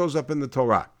melacha shows up in the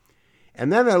Torah.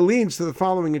 And then that leads to the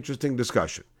following interesting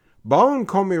discussion. Ba'on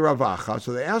komi Ravacha,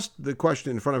 so they asked the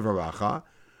question in front of Ravacha,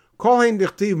 kol hein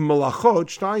dichtiv melachot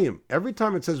shtayim. Every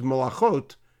time it says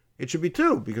melachot, it should be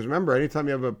 2, because remember, anytime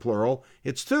you have a plural,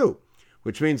 it's 2.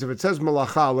 Which means if it says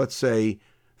melacha, let's say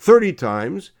 30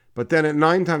 times, but then at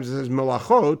 9 times it says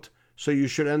melachot, so you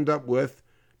should end up with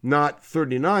not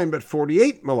 39, but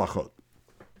 48 melachot.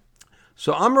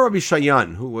 So Amar Rabbi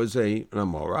Shayan, who was an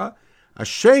Amora, a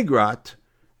Shegrat,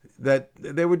 that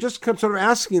they were just sort of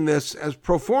asking this as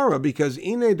pro forma, because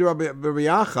Ine de Rabbi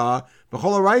Yacha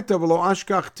b'chol v'lo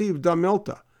ashkach tiv da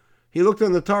milta. He looked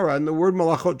in the Torah, and the word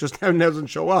malachot just doesn't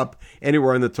show up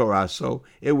anywhere in the Torah. So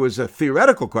it was a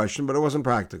theoretical question, but it wasn't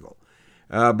practical.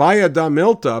 Baya da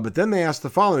milta, but then they asked the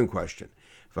following question.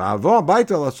 V'avo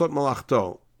baita lasot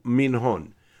malachto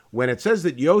minhon. When it says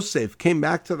that Yosef came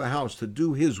back to the house to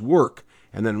do his work,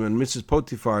 and then when Mrs.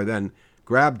 Potiphar then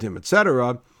grabbed him,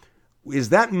 etc., is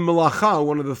that melacha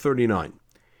one of the 39?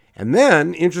 And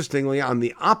then, interestingly, on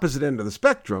the opposite end of the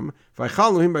spectrum, is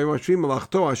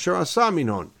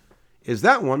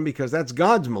that one, because that's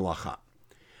God's melacha.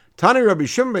 Tani Rabbi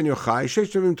Shimon ben Yochai,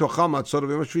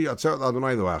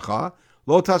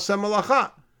 lo taseh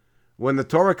melacha. when the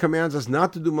Torah commands us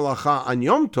not to do malacha on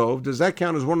Yom Tov, does that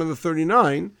count as one of the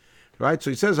 39? Right? So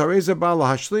he says, Hareza ba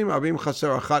lahashlim abim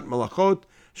chaser achat malachot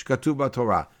shkatuv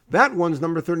b'Torah. That one's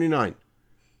number 39.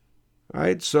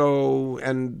 Right? So,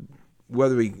 and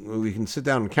whether we can sit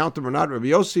down and count them or not, Rabbi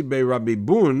Yossi be Rabbi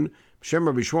Bun, Shem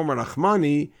Rabbi Shlomo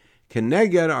Rachmani,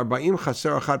 keneged arba'im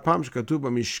chaser achat pam shkatuv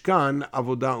b'mishkan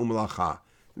avodah umelacha.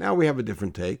 Now we have a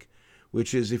different take,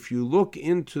 which is if you look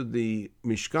into the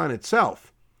Mishkan itself,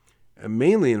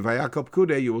 mainly in Vayakal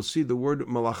Pkudei, you will see the word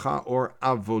malacha or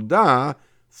avodah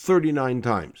 39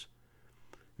 times.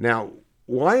 Now,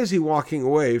 why is he walking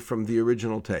away from the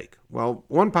original take? Well,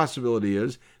 one possibility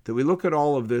is that we look at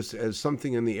all of this as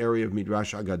something in the area of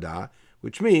Midrash Agadah,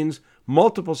 which means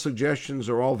multiple suggestions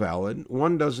are all valid.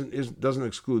 One doesn't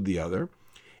exclude the other.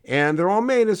 And they're all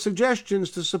made as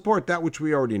suggestions to support that which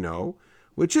we already know,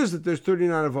 which is that there's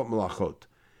 39 avot malachot.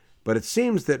 But it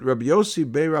seems that Rabbi Yossi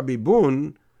be Rabbi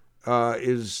Bun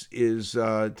is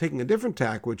taking a different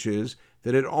tack, which is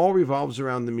that it all revolves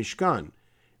around the Mishkan.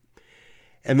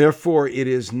 And therefore, it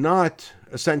is not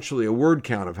essentially a word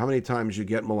count of how many times you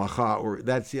get malacha, or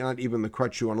that's not even the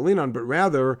crutch you want to lean on, but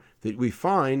rather that we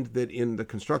find that in the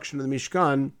construction of the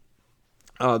Mishkan,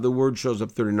 the word shows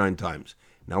up 39 times.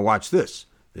 Now watch this.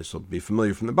 This will be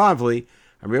familiar from the Bavli.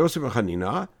 Rabbi Yosef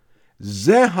Chanina,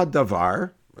 Zeh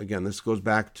hadavar. Again, this goes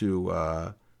back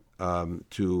to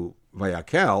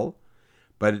Vayakel,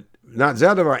 but not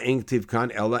Zadavar Enktiv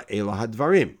Kan Ela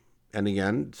Hadvarim. And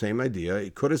again, same idea.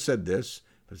 It could have said this,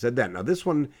 but it said that. Now, this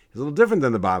one is a little different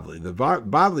than the Bavli. The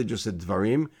Bavli just said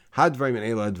Dvarim, Hadvarim, and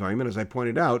Ela Hadvarim. And as I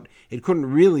pointed out, it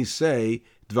couldn't really say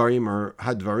Dvarim or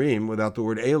Hadvarim without the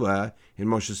word Ela in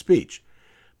Moshe's speech.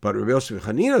 But Rabbi Yosef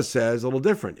Chanina says a little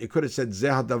different. It could have said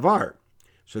Zeh Hadavar.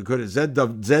 So it could have Zed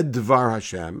Dvar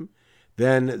Hashem,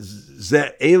 then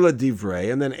Zeh Ela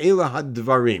Divrei, and then Ela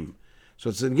Hadvarim. So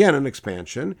it's again an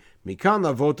expansion. Mikan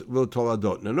avot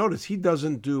v'toladot. Now notice he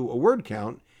doesn't do a word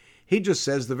count. He just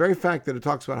says the very fact that it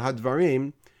talks about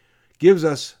hadvarim gives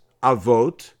us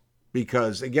avot,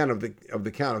 because again of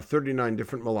the count of 39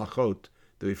 different malachot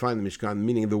that we find in the Mishkan,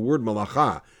 meaning the word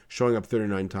malacha showing up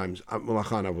 39 times,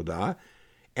 malacha and avodah,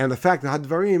 and the fact that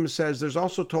hadvarim says there's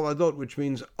also toladot, which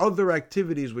means other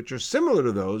activities which are similar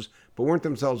to those but weren't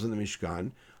themselves in the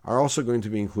Mishkan, are also going to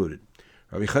be included.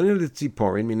 Rabbi Chanina de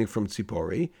Tziporin, meaning from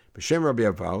Tzipori, B'Shem Rabbi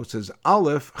Avau, says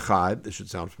Aleph Chad, this should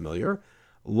sound familiar,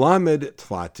 Lamed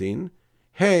Tlatin,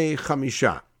 Hey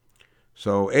Chamisha.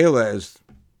 So Ela is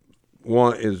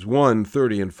 1,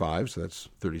 30, and 5, so that's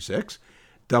 36.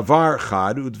 Davar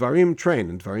Chad, Udvarim train,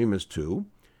 and Dvarim is 2.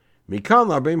 Mikan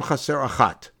L'Arbim Chaser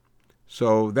Achat.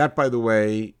 So that, by the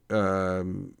way,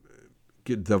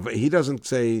 he doesn't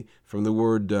say from the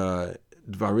word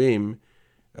Dvarim,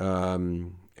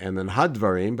 and then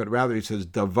hadvarim, but rather he says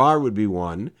davar would be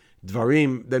 1,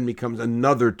 dvarim then becomes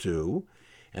another 2,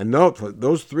 and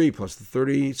those 3 plus the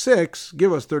 36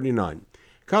 give us 39.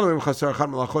 It's a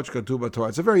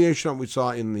variation on what we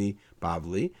saw in the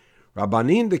Bavli.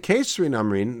 Rabbanin de Kesri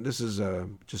Namrin, this is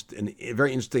just a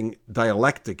very interesting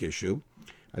dialectic issue,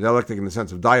 a dialectic in the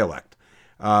sense of dialect.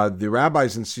 The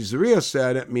rabbis in Caesarea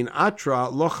said, min atra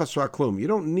lo chasra klum. You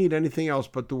don't need anything else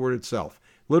but the word itself.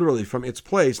 Literally, from its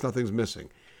place, nothing's missing.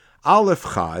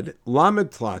 Aleph Chad,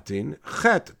 Lamed Tlatin,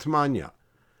 Chet Tmanya.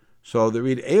 So they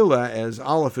read Ela as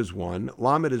Aleph is 1,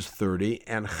 Lamed is 30,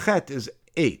 and Chet is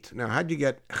 8. Now, how do you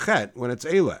get Chet when it's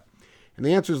Ela? And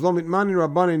the answer is Lo Mitmanin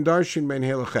Rabbanin Darshin Ben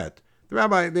Hela Chet.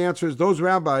 The answer is those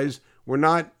rabbis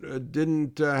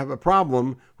didn't have a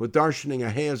problem with darshaning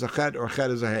a Hey as a Chet or Chet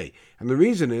as a Hey. And the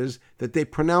reason is that they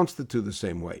pronounced the two the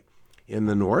same way in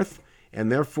the north,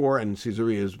 and therefore, and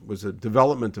Caesarea was a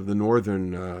development of the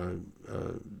northern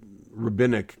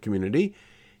rabbinic community,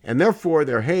 and therefore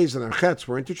their Heys and their Chets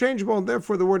were interchangeable, and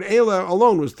therefore the word Ela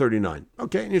alone was 39.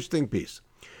 Okay, an interesting piece.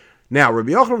 Now,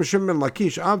 Rabbi Yochanan Shem ben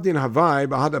Lakish Avdin Havai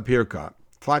Bahada Pirka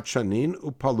Tlat Shanin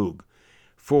Upalug.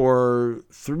 For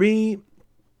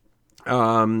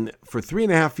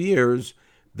 3.5 years,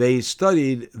 they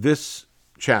studied this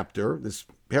chapter, this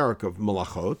parak of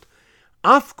Malachot.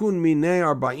 Afkun minei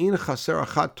arba'in chaser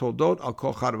achat toldot al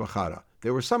kol chad v'chada. They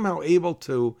were somehow able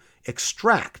to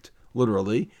extract,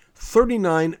 literally,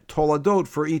 39 toladot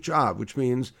for each av, which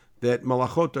means that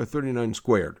malachot are 39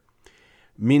 squared.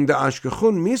 Min da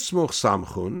ashkechun mismuch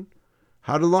samchun,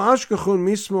 hadala ashkechun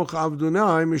mismuch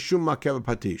avdunai mishum makev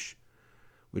patish.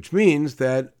 Which means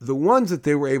that the ones that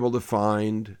they were able to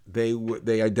find, they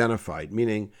identified,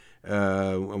 meaning,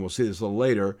 and we'll see this a little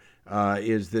later,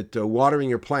 is that watering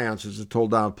your plants is a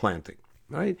toldah of planting,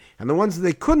 right? And the ones that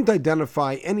they couldn't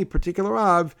identify any particular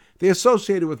av, they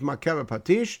associated with Makeva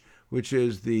Patish, which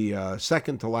is the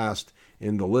second to last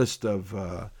in the list of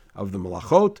the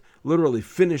malachot, literally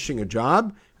finishing a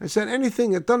job. I said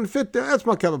anything that doesn't fit there, that's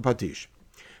makabel patish.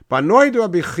 Banoid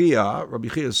Rabbi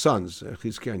Chia's sons,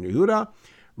 Chizkiah and Yehuda,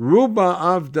 Ruba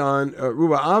Avdan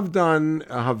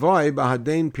Havai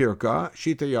Bahadein Pirka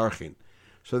Shita Yarchin.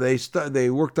 So they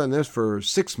worked on this for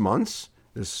 6 months,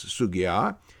 this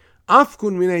sugya.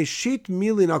 Afkun minei shit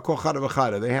milin akochada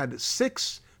v'chada. They had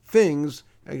 6 things,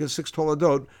 I guess 6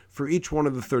 toladot, for each one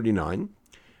of the 39.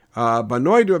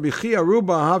 Banoid Rabbi Chia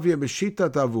Ruba Havia b'shita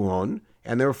tavuhon,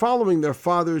 and they were following their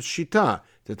father's shita.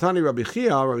 Tetani Rabbi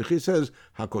Chia says,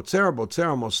 HaKotzer,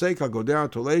 Botzer, Mosek, HaGoder,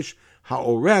 Tolesh,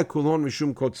 HaOreh, Kulon,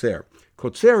 Mishum Kotzer.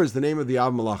 Kotzer is the name of the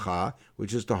Av Malacha,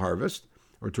 which is to harvest,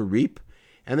 or to reap.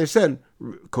 And they said,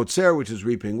 Kotzer, which is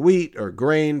reaping wheat or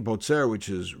grain, Botzer, which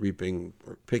is reaping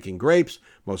or picking grapes,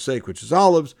 Mosek, which is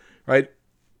olives, right?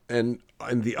 And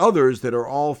the others that are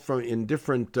all from in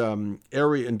different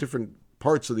in different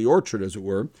parts of the orchard, as it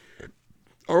were,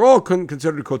 are all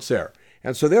considered Kotzer.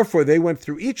 And so therefore they went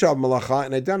through each Av Malacha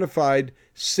and identified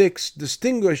 6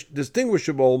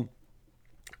 distinguishable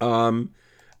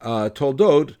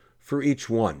toldot for each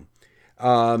one.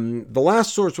 The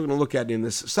last source we're going to look at in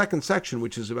this second section,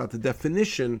 which is about the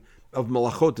definition of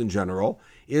malachot in general,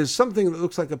 is something that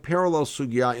looks like a parallel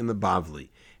sugya in the Bavli.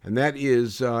 And that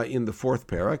is in the 4th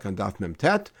parak on Daf Mem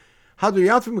Tet.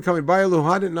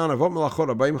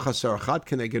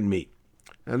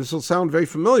 And this will sound very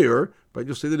familiar, but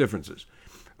you'll see the differences.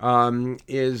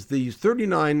 Is these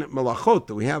 39 malachot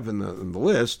that we have in the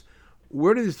list,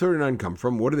 where do these 39 come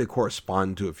from? What do they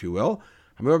correspond to, if you will?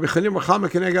 They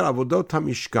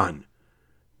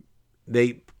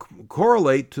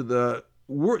correlate to the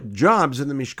jobs in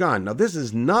the Mishkan. Now, this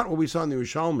is not what we saw in the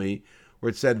Yerushalmi, where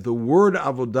it said the word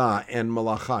avodah and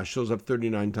malacha shows up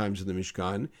 39 times in the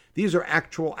Mishkan. These are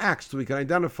actual acts that we can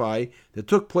identify that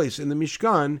took place in the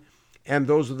Mishkan, and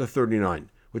those are the 39,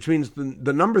 which means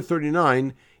the number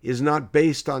 39 is not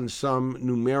based on some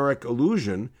numeric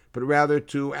illusion, but rather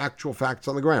to actual facts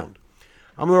on the ground.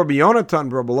 Amar Rabbi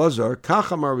Yonatan Rabbi Elazar,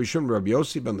 Kach Amar Rishon Rabbi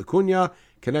Yossi ben Lekunya,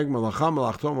 Keneg Malacha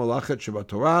Malachto Malachet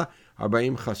Shabbatorah,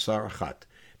 Arbaim Chasar Achat.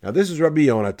 Now this is Rabbi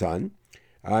Yonatan,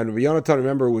 and Rabbi Yonatan,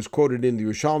 remember, was quoted in the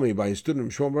Yerushalmi by his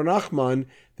student Shmuel bar Nachman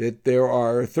that there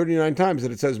are 39 times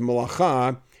that it says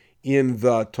Malacha in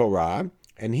the Torah,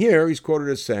 and here he's quoted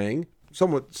as saying,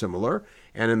 somewhat similar,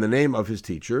 and in the name of his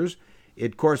teachers,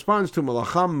 it corresponds to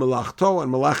Malacham, Malachto,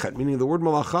 and Malachet, meaning the word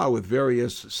Malacha with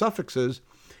various suffixes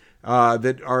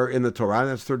that are in the Torah, and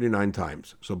that's 39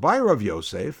 times. So by Rav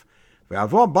Yosef,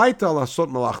 and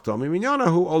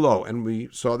we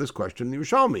saw this question in the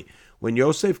Yerushalmi. When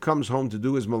Yosef comes home to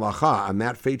do his malacha on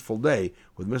that fateful day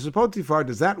with Mrs. Potiphar,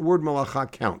 does that word malacha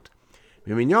count?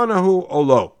 Does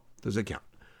it count?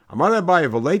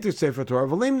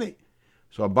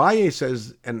 So Abaye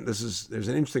says, and there's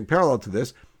an interesting parallel to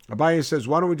this. Abaye says,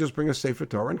 why don't we just bring a Sefer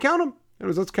Torah and count them?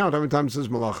 Let's count how many times it says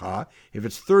malacha. If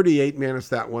it's 38 minus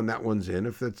that one's in.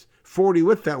 If it's 40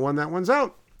 with that one's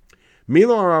out. So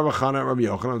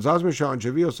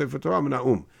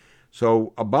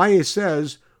Abaye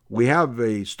says we have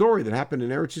a story that happened in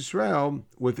Eretz Yisrael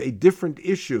with a different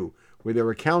issue where they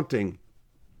were counting,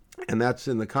 and that's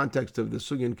in the context of the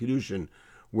Sugyan Kiddushin,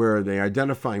 where they're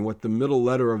identifying what the middle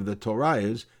letter of the Torah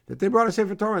is, that they brought a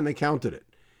Sefer Torah and they counted it.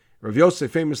 Rav Yosef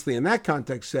famously in that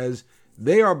context says,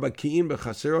 they are baki'im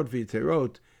b'chaserot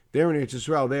v'yiterot, they're in Eretz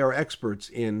Yisrael, they are experts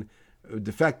in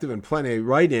defective and plenty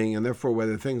writing, and therefore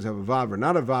whether things have a vav or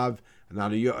not a vav,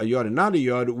 not a yod and not a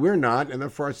yod, we're not, and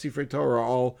therefore our Sefer Torah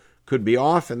all could be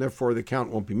off, and therefore the count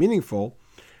won't be meaningful.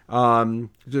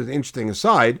 Just an interesting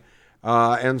aside.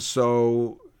 And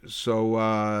so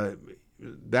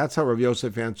that's how Rav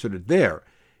Yosef answered it there.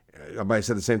 Abaye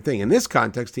said the same thing. In this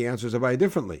context, he answers Abaye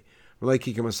differently.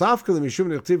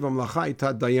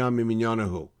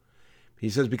 He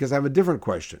says, because I have a different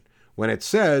question. When it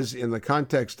says in the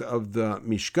context of the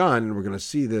Mishkan, and we're going to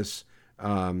see this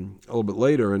a little bit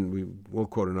later, and we will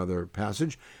quote another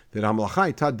passage, that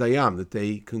Hamlacha Itad Dayam, that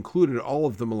they concluded all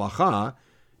of the Malacha,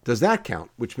 does that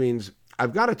count? Which means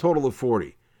I've got a total of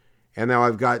 40. And now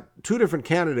I've got 2 different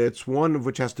candidates, one of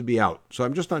which has to be out. So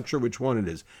I'm just not sure which one it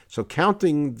is. So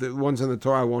counting the ones in the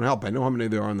Torah won't help. I know how many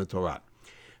there are in the Torah.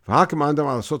 Right?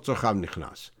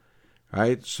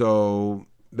 So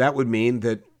that would mean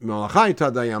that Malacha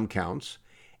Itad Dayam counts,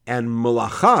 and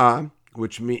Malacha,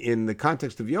 which in the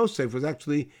context of Yosef was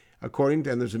actually, according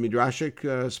to, and there's a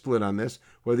midrashic split on this,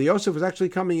 where the Yosef was actually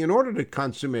coming in order to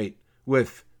consummate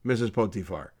with Mrs.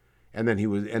 Potiphar, and then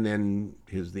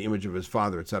the image of his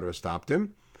father, etc., stopped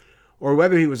him, or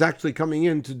whether he was actually coming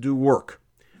in to do work.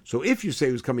 So if you say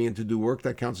he was coming in to do work,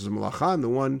 that counts as a malacha, and the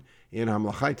one in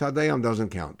hamlachai tadayam doesn't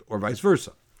count, or vice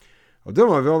versa. So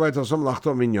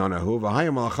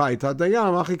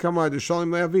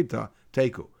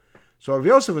Rav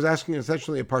Yosef was asking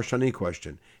essentially a Parshani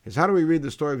question, is how do we read the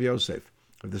story of Yosef?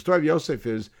 If the story of Yosef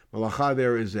is malacha,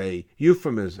 there is a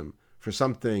euphemism for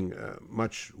something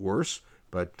much worse,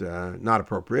 but not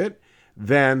appropriate,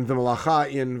 then the malacha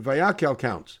in Vayakel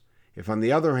counts. If on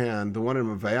the other hand, the one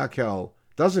in Vayakel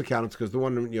doesn't count, it's because the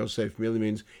one in Yosef merely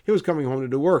means he was coming home to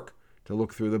do work, to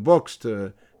look through the books,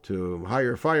 to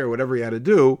hire fire, whatever he had to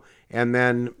do, and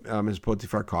then his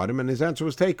Potiphar caught him, and his answer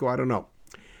was Teiko, I don't know.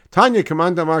 Tanya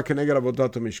Kamandamar Keneged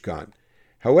Avodat Mishkan.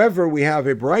 However, we have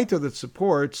a Braita that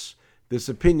supports this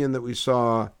opinion that we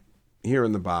saw here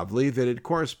in the Bavli, that it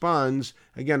corresponds,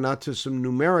 again, not to some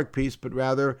numeric piece, but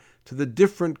rather to the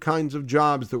different kinds of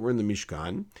jobs that were in the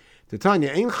Mishkan.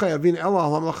 Tanya, Ein Chayavin Ela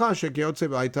HaMlacha Shekeyotze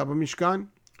B'Aita B'Mishkan.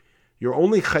 You're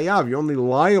only chayav, you're only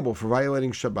liable for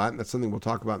violating Shabbat, and that's something we'll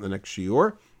talk about in the next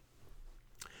shiur,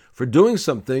 for doing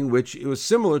something which it was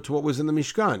similar to what was in the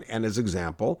Mishkan. And as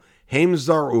example, Heim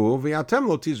Zaru V'Yatem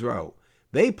Lo Tizra'u.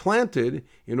 They planted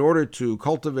in order to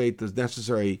cultivate the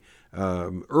necessary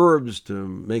herbs to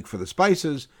make for the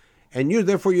spices, and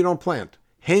therefore you don't plant.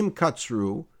 Heim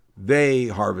Katzru, they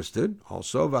harvested,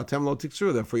 also, V'Atem Lo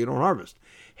Tiksru, therefore you don't harvest.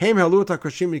 Heim Halut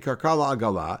HaKrashim Mikarkala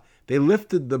Agala, they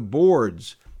lifted the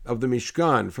boards of the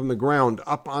Mishkan from the ground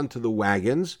up onto the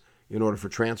wagons in order for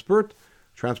transport.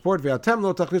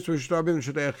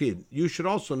 You should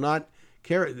also not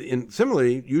carry,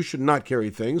 similarly, you should not carry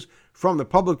things from the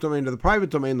public domain to the private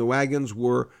domain. The wagons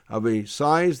were of a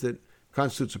size that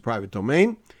constitutes a private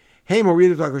domain. And the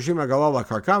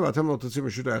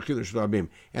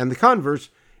converse,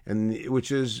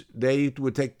 which is they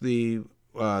would take the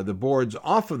boards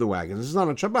off of the wagons. This is not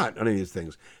on Shabbat, any of these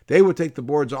things. They would take the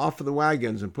boards off of the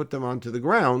wagons and put them onto the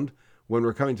ground. When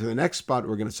we're coming to the next spot,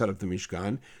 we're going to set up the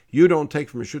Mishkan. You don't take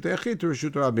from Reshut Echid to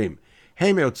Reshut Rabim.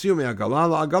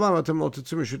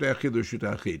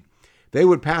 They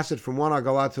would pass it from one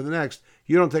Agalah to the next.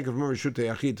 You don't take it from Reshut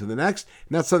Echid to the next.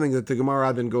 And that's something that the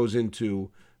Gemara then goes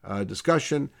into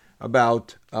discussion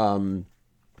about what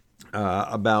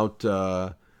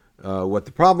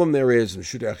the problem there is, what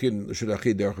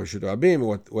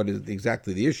is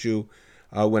exactly the issue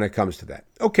when it comes to that.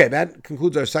 Okay, that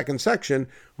concludes our second section.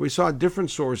 We saw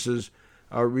different sources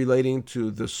relating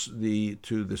to the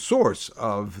source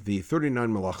of the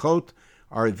 39 malachot.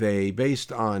 Are they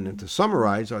based on, and to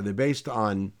summarize, are they based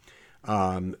on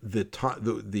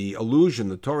the allusion?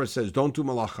 The Torah says, don't do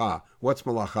malacha. What's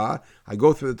malacha? I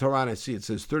go through the Torah and I see it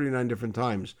says 39 different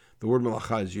times the word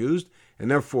malacha is used. And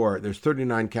therefore, there's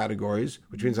 39 categories,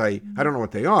 which means I don't know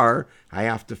what they are. I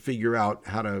have to figure out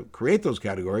how to create those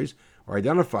categories or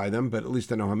identify them, but at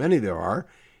least I know how many there are.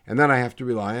 And then I have to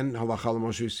rely on Halacha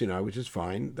L'Moshe Sinai, which is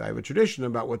fine. I have a tradition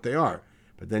about what they are.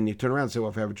 But then you turn around and say, well,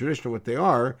 if I have a tradition of what they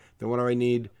are, then what do I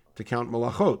need to count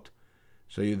malachot?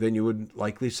 So then you would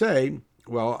likely say,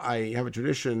 well, I have a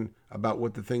tradition about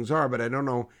what the things are, but I don't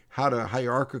know how to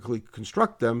hierarchically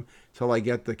construct them till I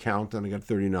get the count, and I get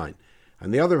 39. On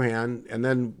the other hand, and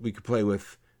then we could play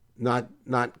with not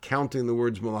counting the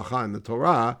words malacha in the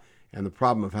Torah and the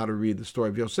problem of how to read the story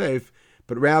of Yosef,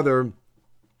 but rather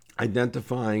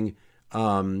identifying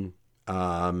within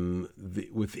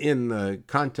the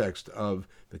context of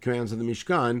the commands of the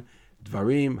Mishkan,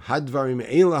 Dvarim, Hadvarim,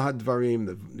 Eila Hadvarim,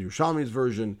 the Yerushalmi's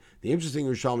version, the interesting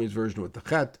Yerushalmi's version with the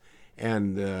Chet,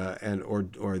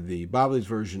 or the Bavli's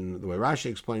version, the way Rashi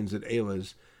explains it,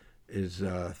 Eila is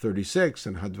 36,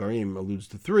 and Hadvarim alludes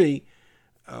to 3,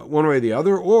 one way or the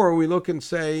other. Or we look and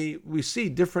say, we see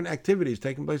different activities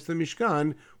taking place in the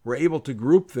Mishkan, we're able to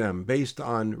group them based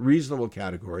on reasonable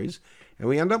categories, and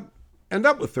we end up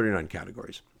with 39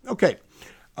 categories. Okay,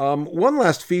 one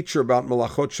last feature about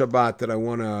Malachot Shabbat that I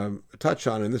want to touch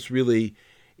on, and this really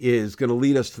is going to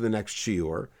lead us to the next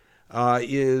shiur,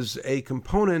 is a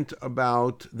component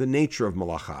about the nature of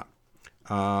Malacha.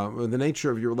 The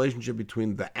nature of your relationship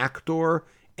between the actor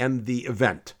and the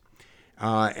event.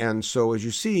 And so as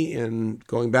you see in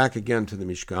going back again to the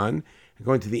Mishkan, and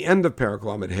going to the end of Perek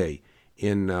Lamed Hey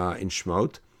in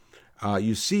Shemot,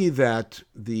 you see that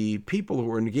the people who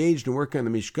were engaged in working on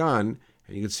the Mishkan,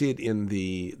 and you can see it in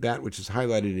that which is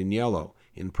highlighted in yellow,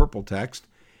 in purple text,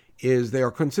 is they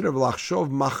are considered lachshov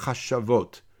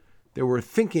machashavot. They were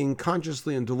thinking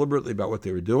consciously and deliberately about what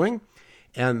they were doing.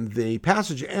 And the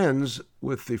passage ends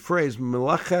with the phrase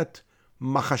melechet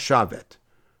machashavet.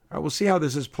 All right, we'll see how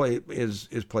this is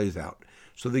plays out.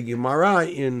 So the Gemara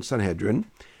in Sanhedrin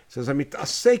says, "Amit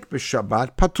asek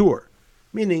b'Shabbat patur,"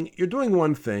 meaning you're doing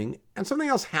one thing and something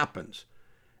else happens,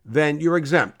 then you're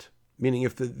exempt. Meaning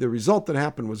if the result that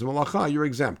happened was a malacha, you're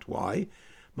exempt. Why?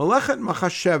 Malechet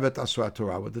machashevet asrat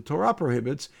Torah. What the Torah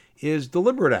prohibits is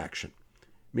deliberate action.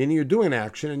 Meaning you're doing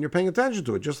action and you're paying attention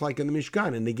to it, just like in the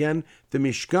Mishkan. And again, the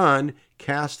Mishkan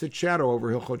casts its shadow over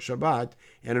Hilchot Shabbat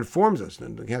and informs us,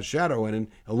 and it casts shadow and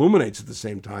illuminates at the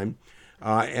same time,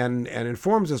 and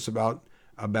informs us about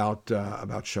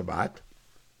Shabbat.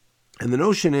 And the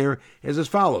notion here is as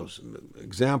follows.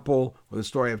 Example, or the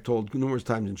story I've told numerous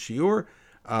times in Shiur,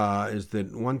 is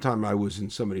that one time I was in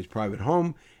somebody's private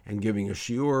home and giving a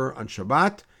Shiur on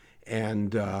Shabbat,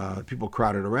 and people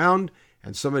crowded around,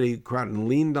 and somebody crowded and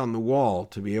leaned on the wall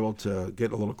to be able to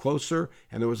get a little closer,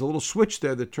 and there was a little switch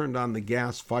there that turned on the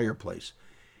gas fireplace.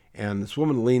 And this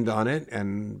woman leaned on it,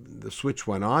 and the switch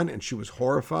went on, and she was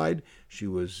horrified. She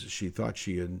thought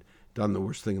she had done the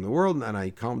worst thing in the world, and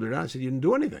I calmed her down. I said, "You didn't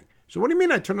do anything." So what do you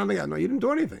mean I turned on the gas? No, you didn't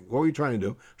do anything. What were you trying to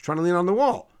do? I was trying to lean on the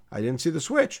wall. I didn't see the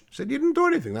switch. I said, "You didn't do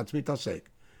anything. That's mitasek."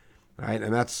 Right?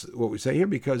 And that's what we say here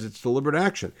because it's deliberate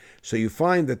action. So you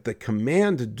find that the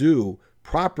command to do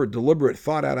proper, deliberate,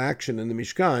 thought-out action in the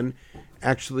Mishkan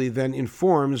actually then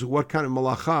informs what kind of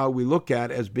malacha we look at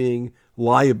as being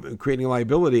creating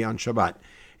liability on Shabbat.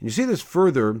 And you see this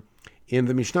further in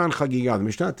the Mishnah on Chagigah. The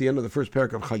Mishnah at the end of the first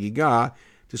parak of Chagigah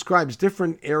describes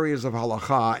different areas of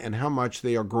halacha and how much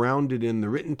they are grounded in the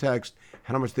written text,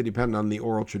 how much they depend on the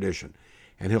oral tradition.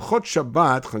 And Hilchot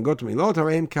Shabbat, Changot Milot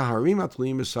Hareim Kaharim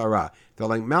Atluim B'Sara. They're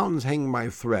like mountains hanging by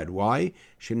a thread. Why?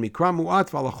 Shin Mikra Mu'at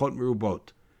V'Halachot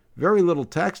Merubot. Very little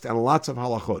text and lots of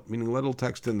halachot, meaning little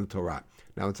text in the Torah.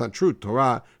 Now, it's not true.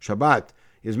 Torah, Shabbat,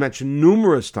 is mentioned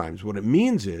numerous times. What it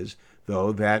means is,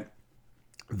 though, that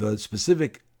the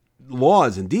specific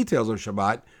laws and details of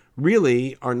Shabbat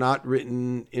really are not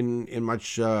written in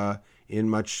much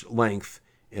length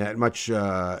in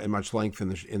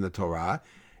the Torah,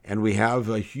 and we have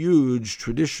a huge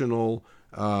traditional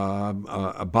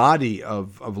a body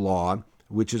of law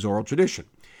which is oral tradition.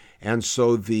 And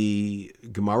so the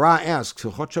Gemara asks,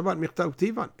 Hilchot Shabbat michtav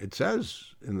ktivan. It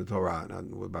says in the Torah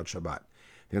about Shabbat.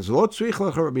 It's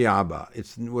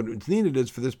what it's needed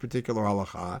is for this particular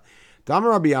halacha.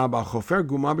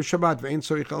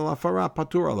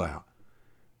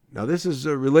 Now this is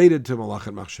related to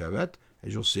Malachet Machshevet,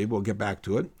 as you'll see. We'll get back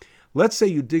to it. Let's say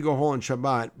you dig a hole in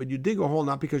Shabbat, but you dig a hole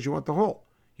not because you want the hole.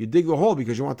 You dig the hole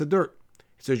because you want the dirt.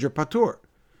 It says you're patur.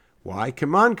 Why?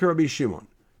 Keman Rabbi Shimon.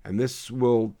 And this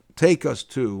will take us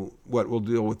to what we'll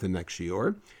deal with the next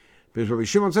shiur. Because Rabbi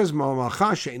Shimon says,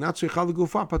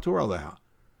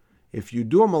 if you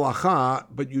do a malacha,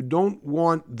 but you don't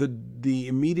want the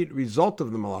immediate result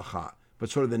of the malacha, but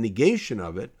sort of the negation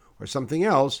of it, or something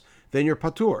else, then you're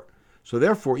patur. So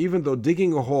therefore, even though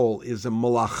digging a hole is a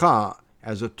malacha,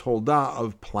 as a tolda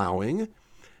of plowing,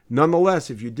 nonetheless,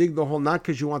 if you dig the hole not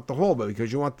because you want the hole, but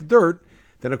because you want the dirt,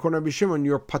 then according to Rabbi Shimon,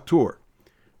 you're patur.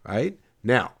 Right?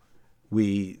 Now,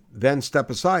 we then step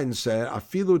aside and say,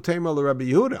 Afilu tema Rabbi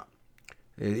Yehuda.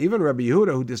 Even Rabbi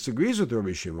Yehuda, who disagrees with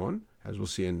Rabbi Shimon, as we'll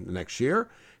see in the next year,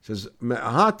 says,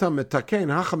 Me'ahata metaken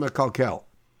hacha mekalkel.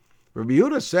 Rabbi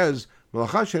Yehuda says,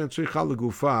 Malacha she'en tzricha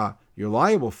legufa, you're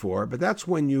liable for, but that's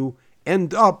when you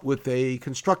end up with a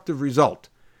constructive result.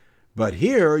 But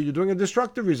here, you're doing a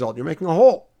destructive result. You're making a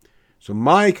hole. So,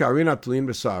 Mai karina tlin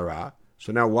b'sara.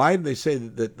 So now, why did they say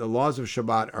that the laws of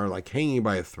Shabbat are like hanging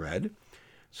by a thread?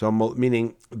 So,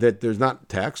 meaning that there's not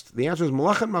text. The answer is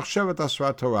Malachet Machshevet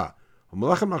Asrat Torah, or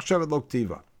Malachet Machshevet Lo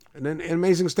Ktiva. An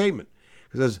amazing statement.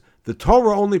 It says the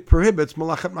Torah only prohibits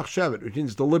Malachet Machshevet, which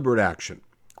means deliberate action,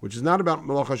 which is not about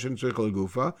Malacha Shen Tzricha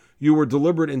Legufa. You were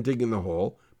deliberate in digging the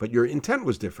hole, but your intent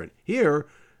was different. Here,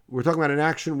 we're talking about an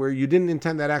action where you didn't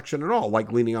intend that action at all,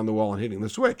 like leaning on the wall and hitting the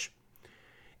switch.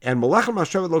 And Malachet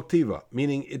Machshevet Lo Ktiva,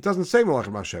 meaning it doesn't say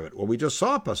Malachet Machshevet. Well, we just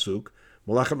saw a pasuk,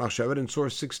 Malachet Machshevet in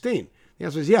source 16. The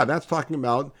answer is, yeah, that's talking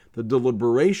about the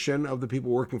deliberation of the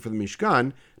people working for the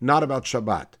Mishkan, not about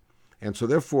Shabbat. And so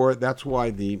therefore, that's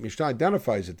why the Mishnah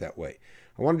identifies it that way.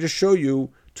 I want to just show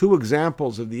you two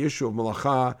examples of the issue of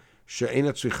Malacha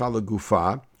She'ena Tzricha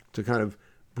Legufa to kind of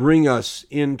bring us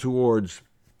in towards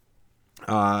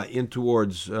as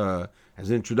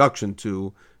an introduction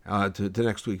to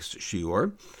next week's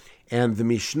shiur. And the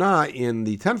Mishnah in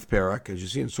the 10th parak, as you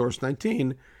see in source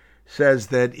 19, says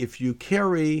that if you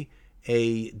carry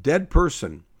a dead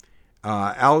person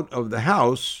out of the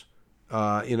house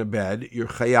in a bed, you're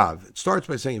chayav. It starts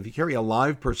by saying if you carry a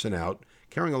live person out,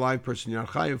 carrying a live person you're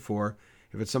not chayav for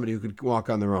if it's somebody who could walk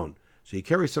on their own. So you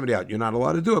carry somebody out, you're not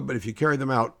allowed to do it, but if you carry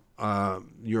them out,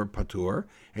 you're patur.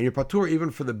 And you're patur even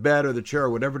for the bed or the chair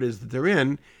or whatever it is that they're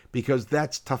in, because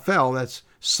that's tafel, that's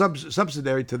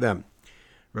subsidiary to them.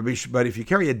 But if you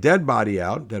carry a dead body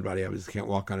obviously can't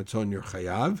walk on its own, you're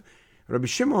chayav. Rabbi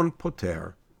Shimon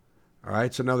poter. All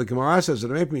right, so now the Gemara says, he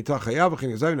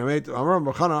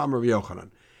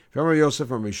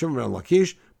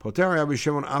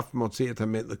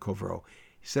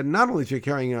said, not only if you're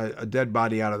carrying a dead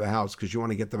body out of the house because you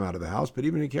want to get them out of the house, but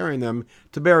even if you're carrying them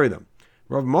to bury them.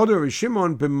 Rav Moder Rabbi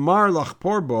Shimon b'mar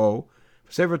lachporbo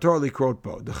sefer Torah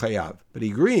likrotbo the chayav. But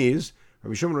he agrees,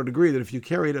 Rabbi Shimon would agree that if you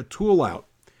carried a tool out,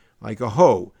 like a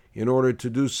hoe, in order to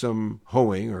do some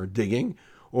hoeing or digging,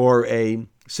 or a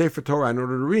sefer Torah in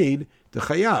order to read, the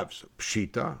chayav. So,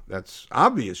 pshita, that's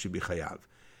obvious, you'd be chayav.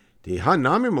 If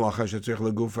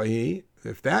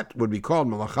that would be called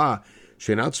malacha,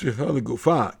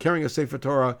 carrying a sefer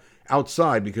Torah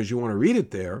outside because you want to read it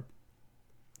there,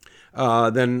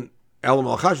 then there is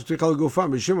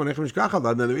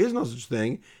no such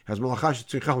thing as malacha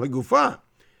shetzricha legufa.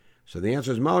 So the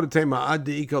answer is ma'ad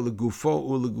deika legufo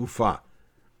ulegufa.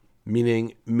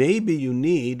 Meaning, maybe you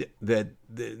need that.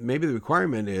 Maybe the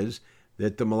requirement is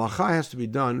that the malacha has to be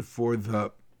done for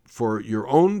your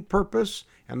own purpose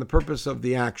and the purpose of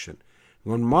the action.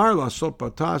 Maybe,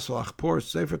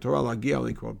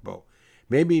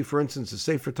 for instance, a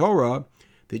sefer Torah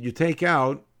that you take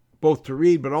out both to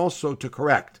read but also to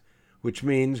correct, which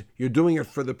means you're doing it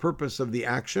for the purpose of the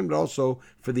action but also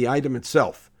for the item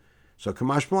itself. So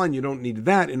kamash malan, you don't need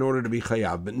that in order to be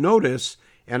chayav. But notice,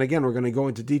 and again, we're going to go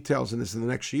into details in this in the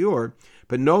next shiur,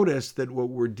 but notice that what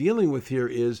we're dealing with here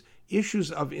is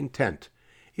issues of intent.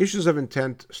 Issues of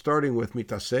intent starting with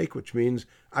mitasek, which means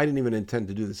I didn't even intend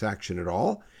to do this action at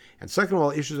all. And second of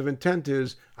all, issues of intent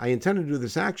is I intend to do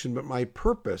this action, but my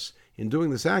purpose in doing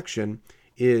this action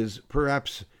is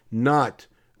perhaps not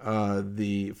for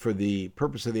the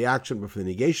purpose of the action, but for the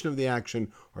negation of the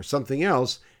action or something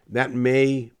else that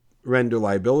may render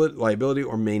liability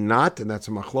or may not, and that's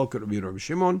a machloket of Rabbi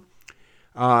Shimon.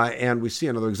 And we see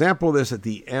another example of this at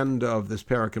the end of this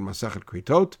parak in Masechet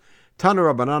Kritot.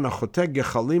 Tanu Rabbanan achoteg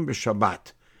gechalim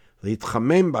b'Shabbat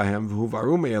leitchamem bahem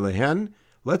v'huvaru me'elehen.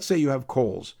 Let's say you have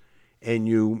coals, and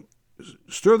you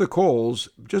stir the coals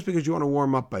just because you want to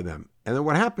warm up by them. And then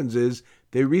what happens is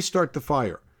they restart the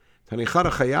fire. Tanichad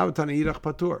chayav, taniyidach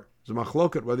patur. It's a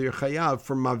machloket whether you're chayav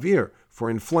for mavir,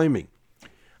 for inflaming.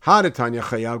 Hadatanya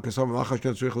chayav kasov malacha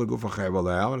shen tzrich legufa chayav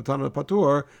aleha, and Tana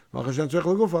patur malacha shen tzrich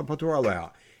legufa patur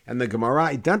aleha. And the Gemara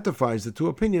identifies the two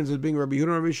opinions as being Rabbi Yehuda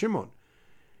and Rabbi Shimon.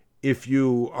 If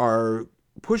you are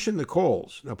pushing the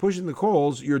coals,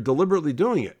 you're deliberately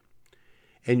doing it.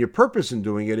 And your purpose in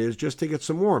doing it is just to get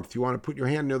some warmth. You want to put your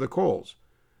hand near the coals.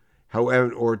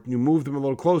 However, or you move them a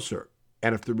little closer.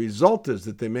 And if the result is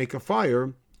that they make a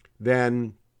fire,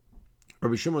 then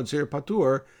Rabbi Shimon says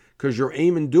patur, because your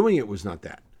aim in doing it was not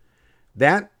that.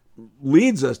 That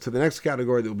leads us to the next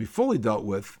category that will be fully dealt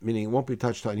with, meaning it won't be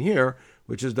touched on here,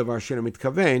 which is davar she'eino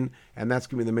mitkaven, and that's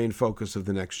going to be the main focus of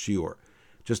the next shiur.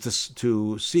 Just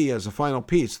to see as a final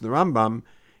piece, the Rambam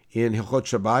in Hilchot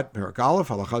Shabbat, Perak Aleph,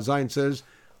 Halacha Zayin says,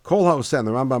 Kol ha'osen,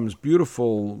 the Rambam's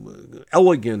beautiful,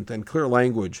 elegant, and clear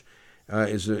language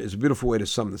is a beautiful way to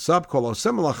sum this up. Kol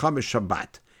ha'osen malacha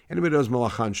b'Shabbat. Anybody does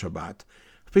malacha on Shabbat.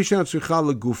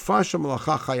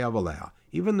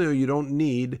 Even though you don't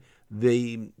need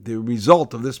the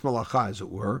result of this malacha, as it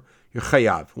were, you're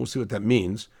chayav. We'll see what that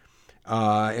means.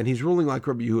 And he's ruling like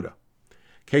Rabbi Yehuda.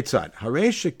 Ketzad,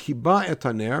 haresh kiba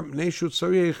etaner neshu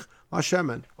tzarich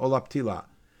lashemen olaptila.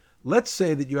 Let's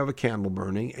say that you have a candle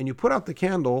burning and you put out the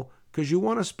candle because you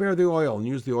want to spare the oil and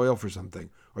use the oil for something,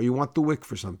 or you want the wick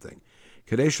for something.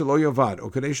 Kadesh lo yavad, or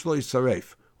kadesh lo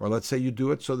yisaref, or let's say you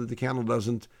do it so that the candle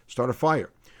doesn't start a fire.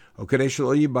 Or kadesh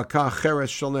lo yibaka cheres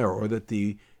shalner, or that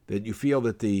you feel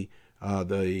that the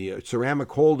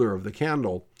ceramic holder of the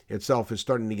candle itself is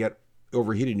starting to get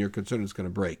overheated and you're concerned it's going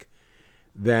to break.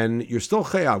 Then you're still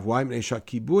chayav. Why?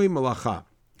 Kibui malacha.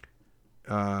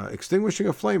 Extinguishing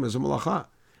a flame is a malacha.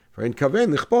 And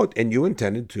you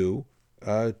intended to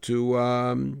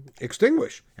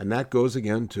extinguish. And that goes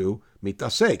again to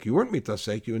mitasek. You weren't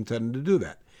mitasek, you intended to do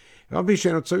that. But you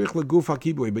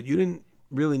didn't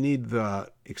really need the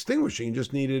extinguishing, you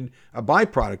just needed a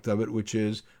byproduct of it, which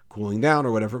is cooling down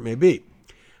or whatever it may be.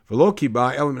 Good.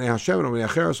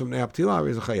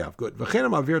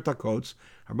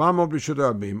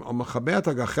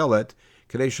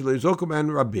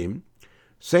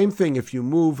 Same thing if you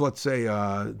move, let's say,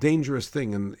 a dangerous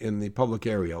thing in the public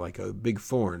area, like a big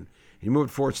thorn. You move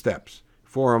it 4 steps,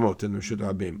 4 amot in Reshut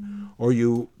Rabim. Or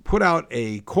you put out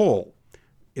a coal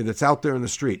that's out there in the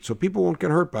street, so people won't get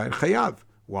hurt by it. Chayav.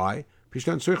 Why? You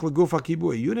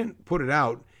didn't put it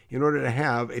out in order to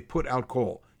have a put-out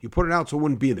coal. You put it out so it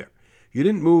wouldn't be there. You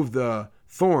didn't move the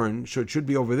thorn, so it should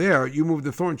be over there. You move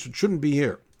the thorn, so it shouldn't be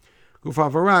here.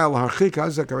 Anything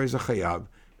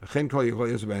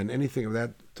of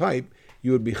that type,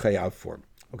 you would be chayav for.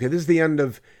 Okay, this is the end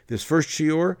of this first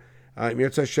shiur.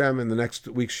 Mirz Hashem, in the next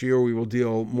week's shiur, we will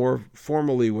deal more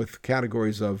formally with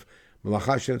categories of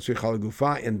Malacha she'en tzricha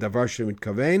legufa and davar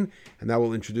shemitkaven, and that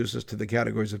will introduce us to the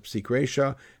categories of psik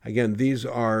reisha. Again, these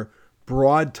are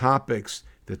broad topics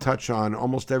that touch on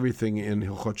almost everything in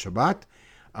Hilchot Shabbat,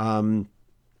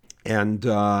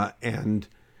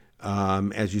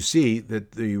 as you see,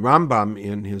 that the Rambam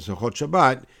in his Hilchot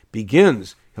Shabbat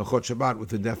begins Hilchot Shabbat with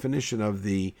the definition of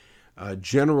the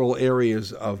general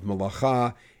areas of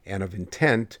malacha and of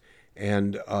intent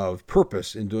and of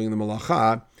purpose in doing the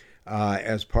malacha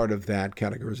as part of that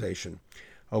categorization.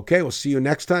 Okay, we'll see you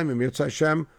next time. Mirz Hashem,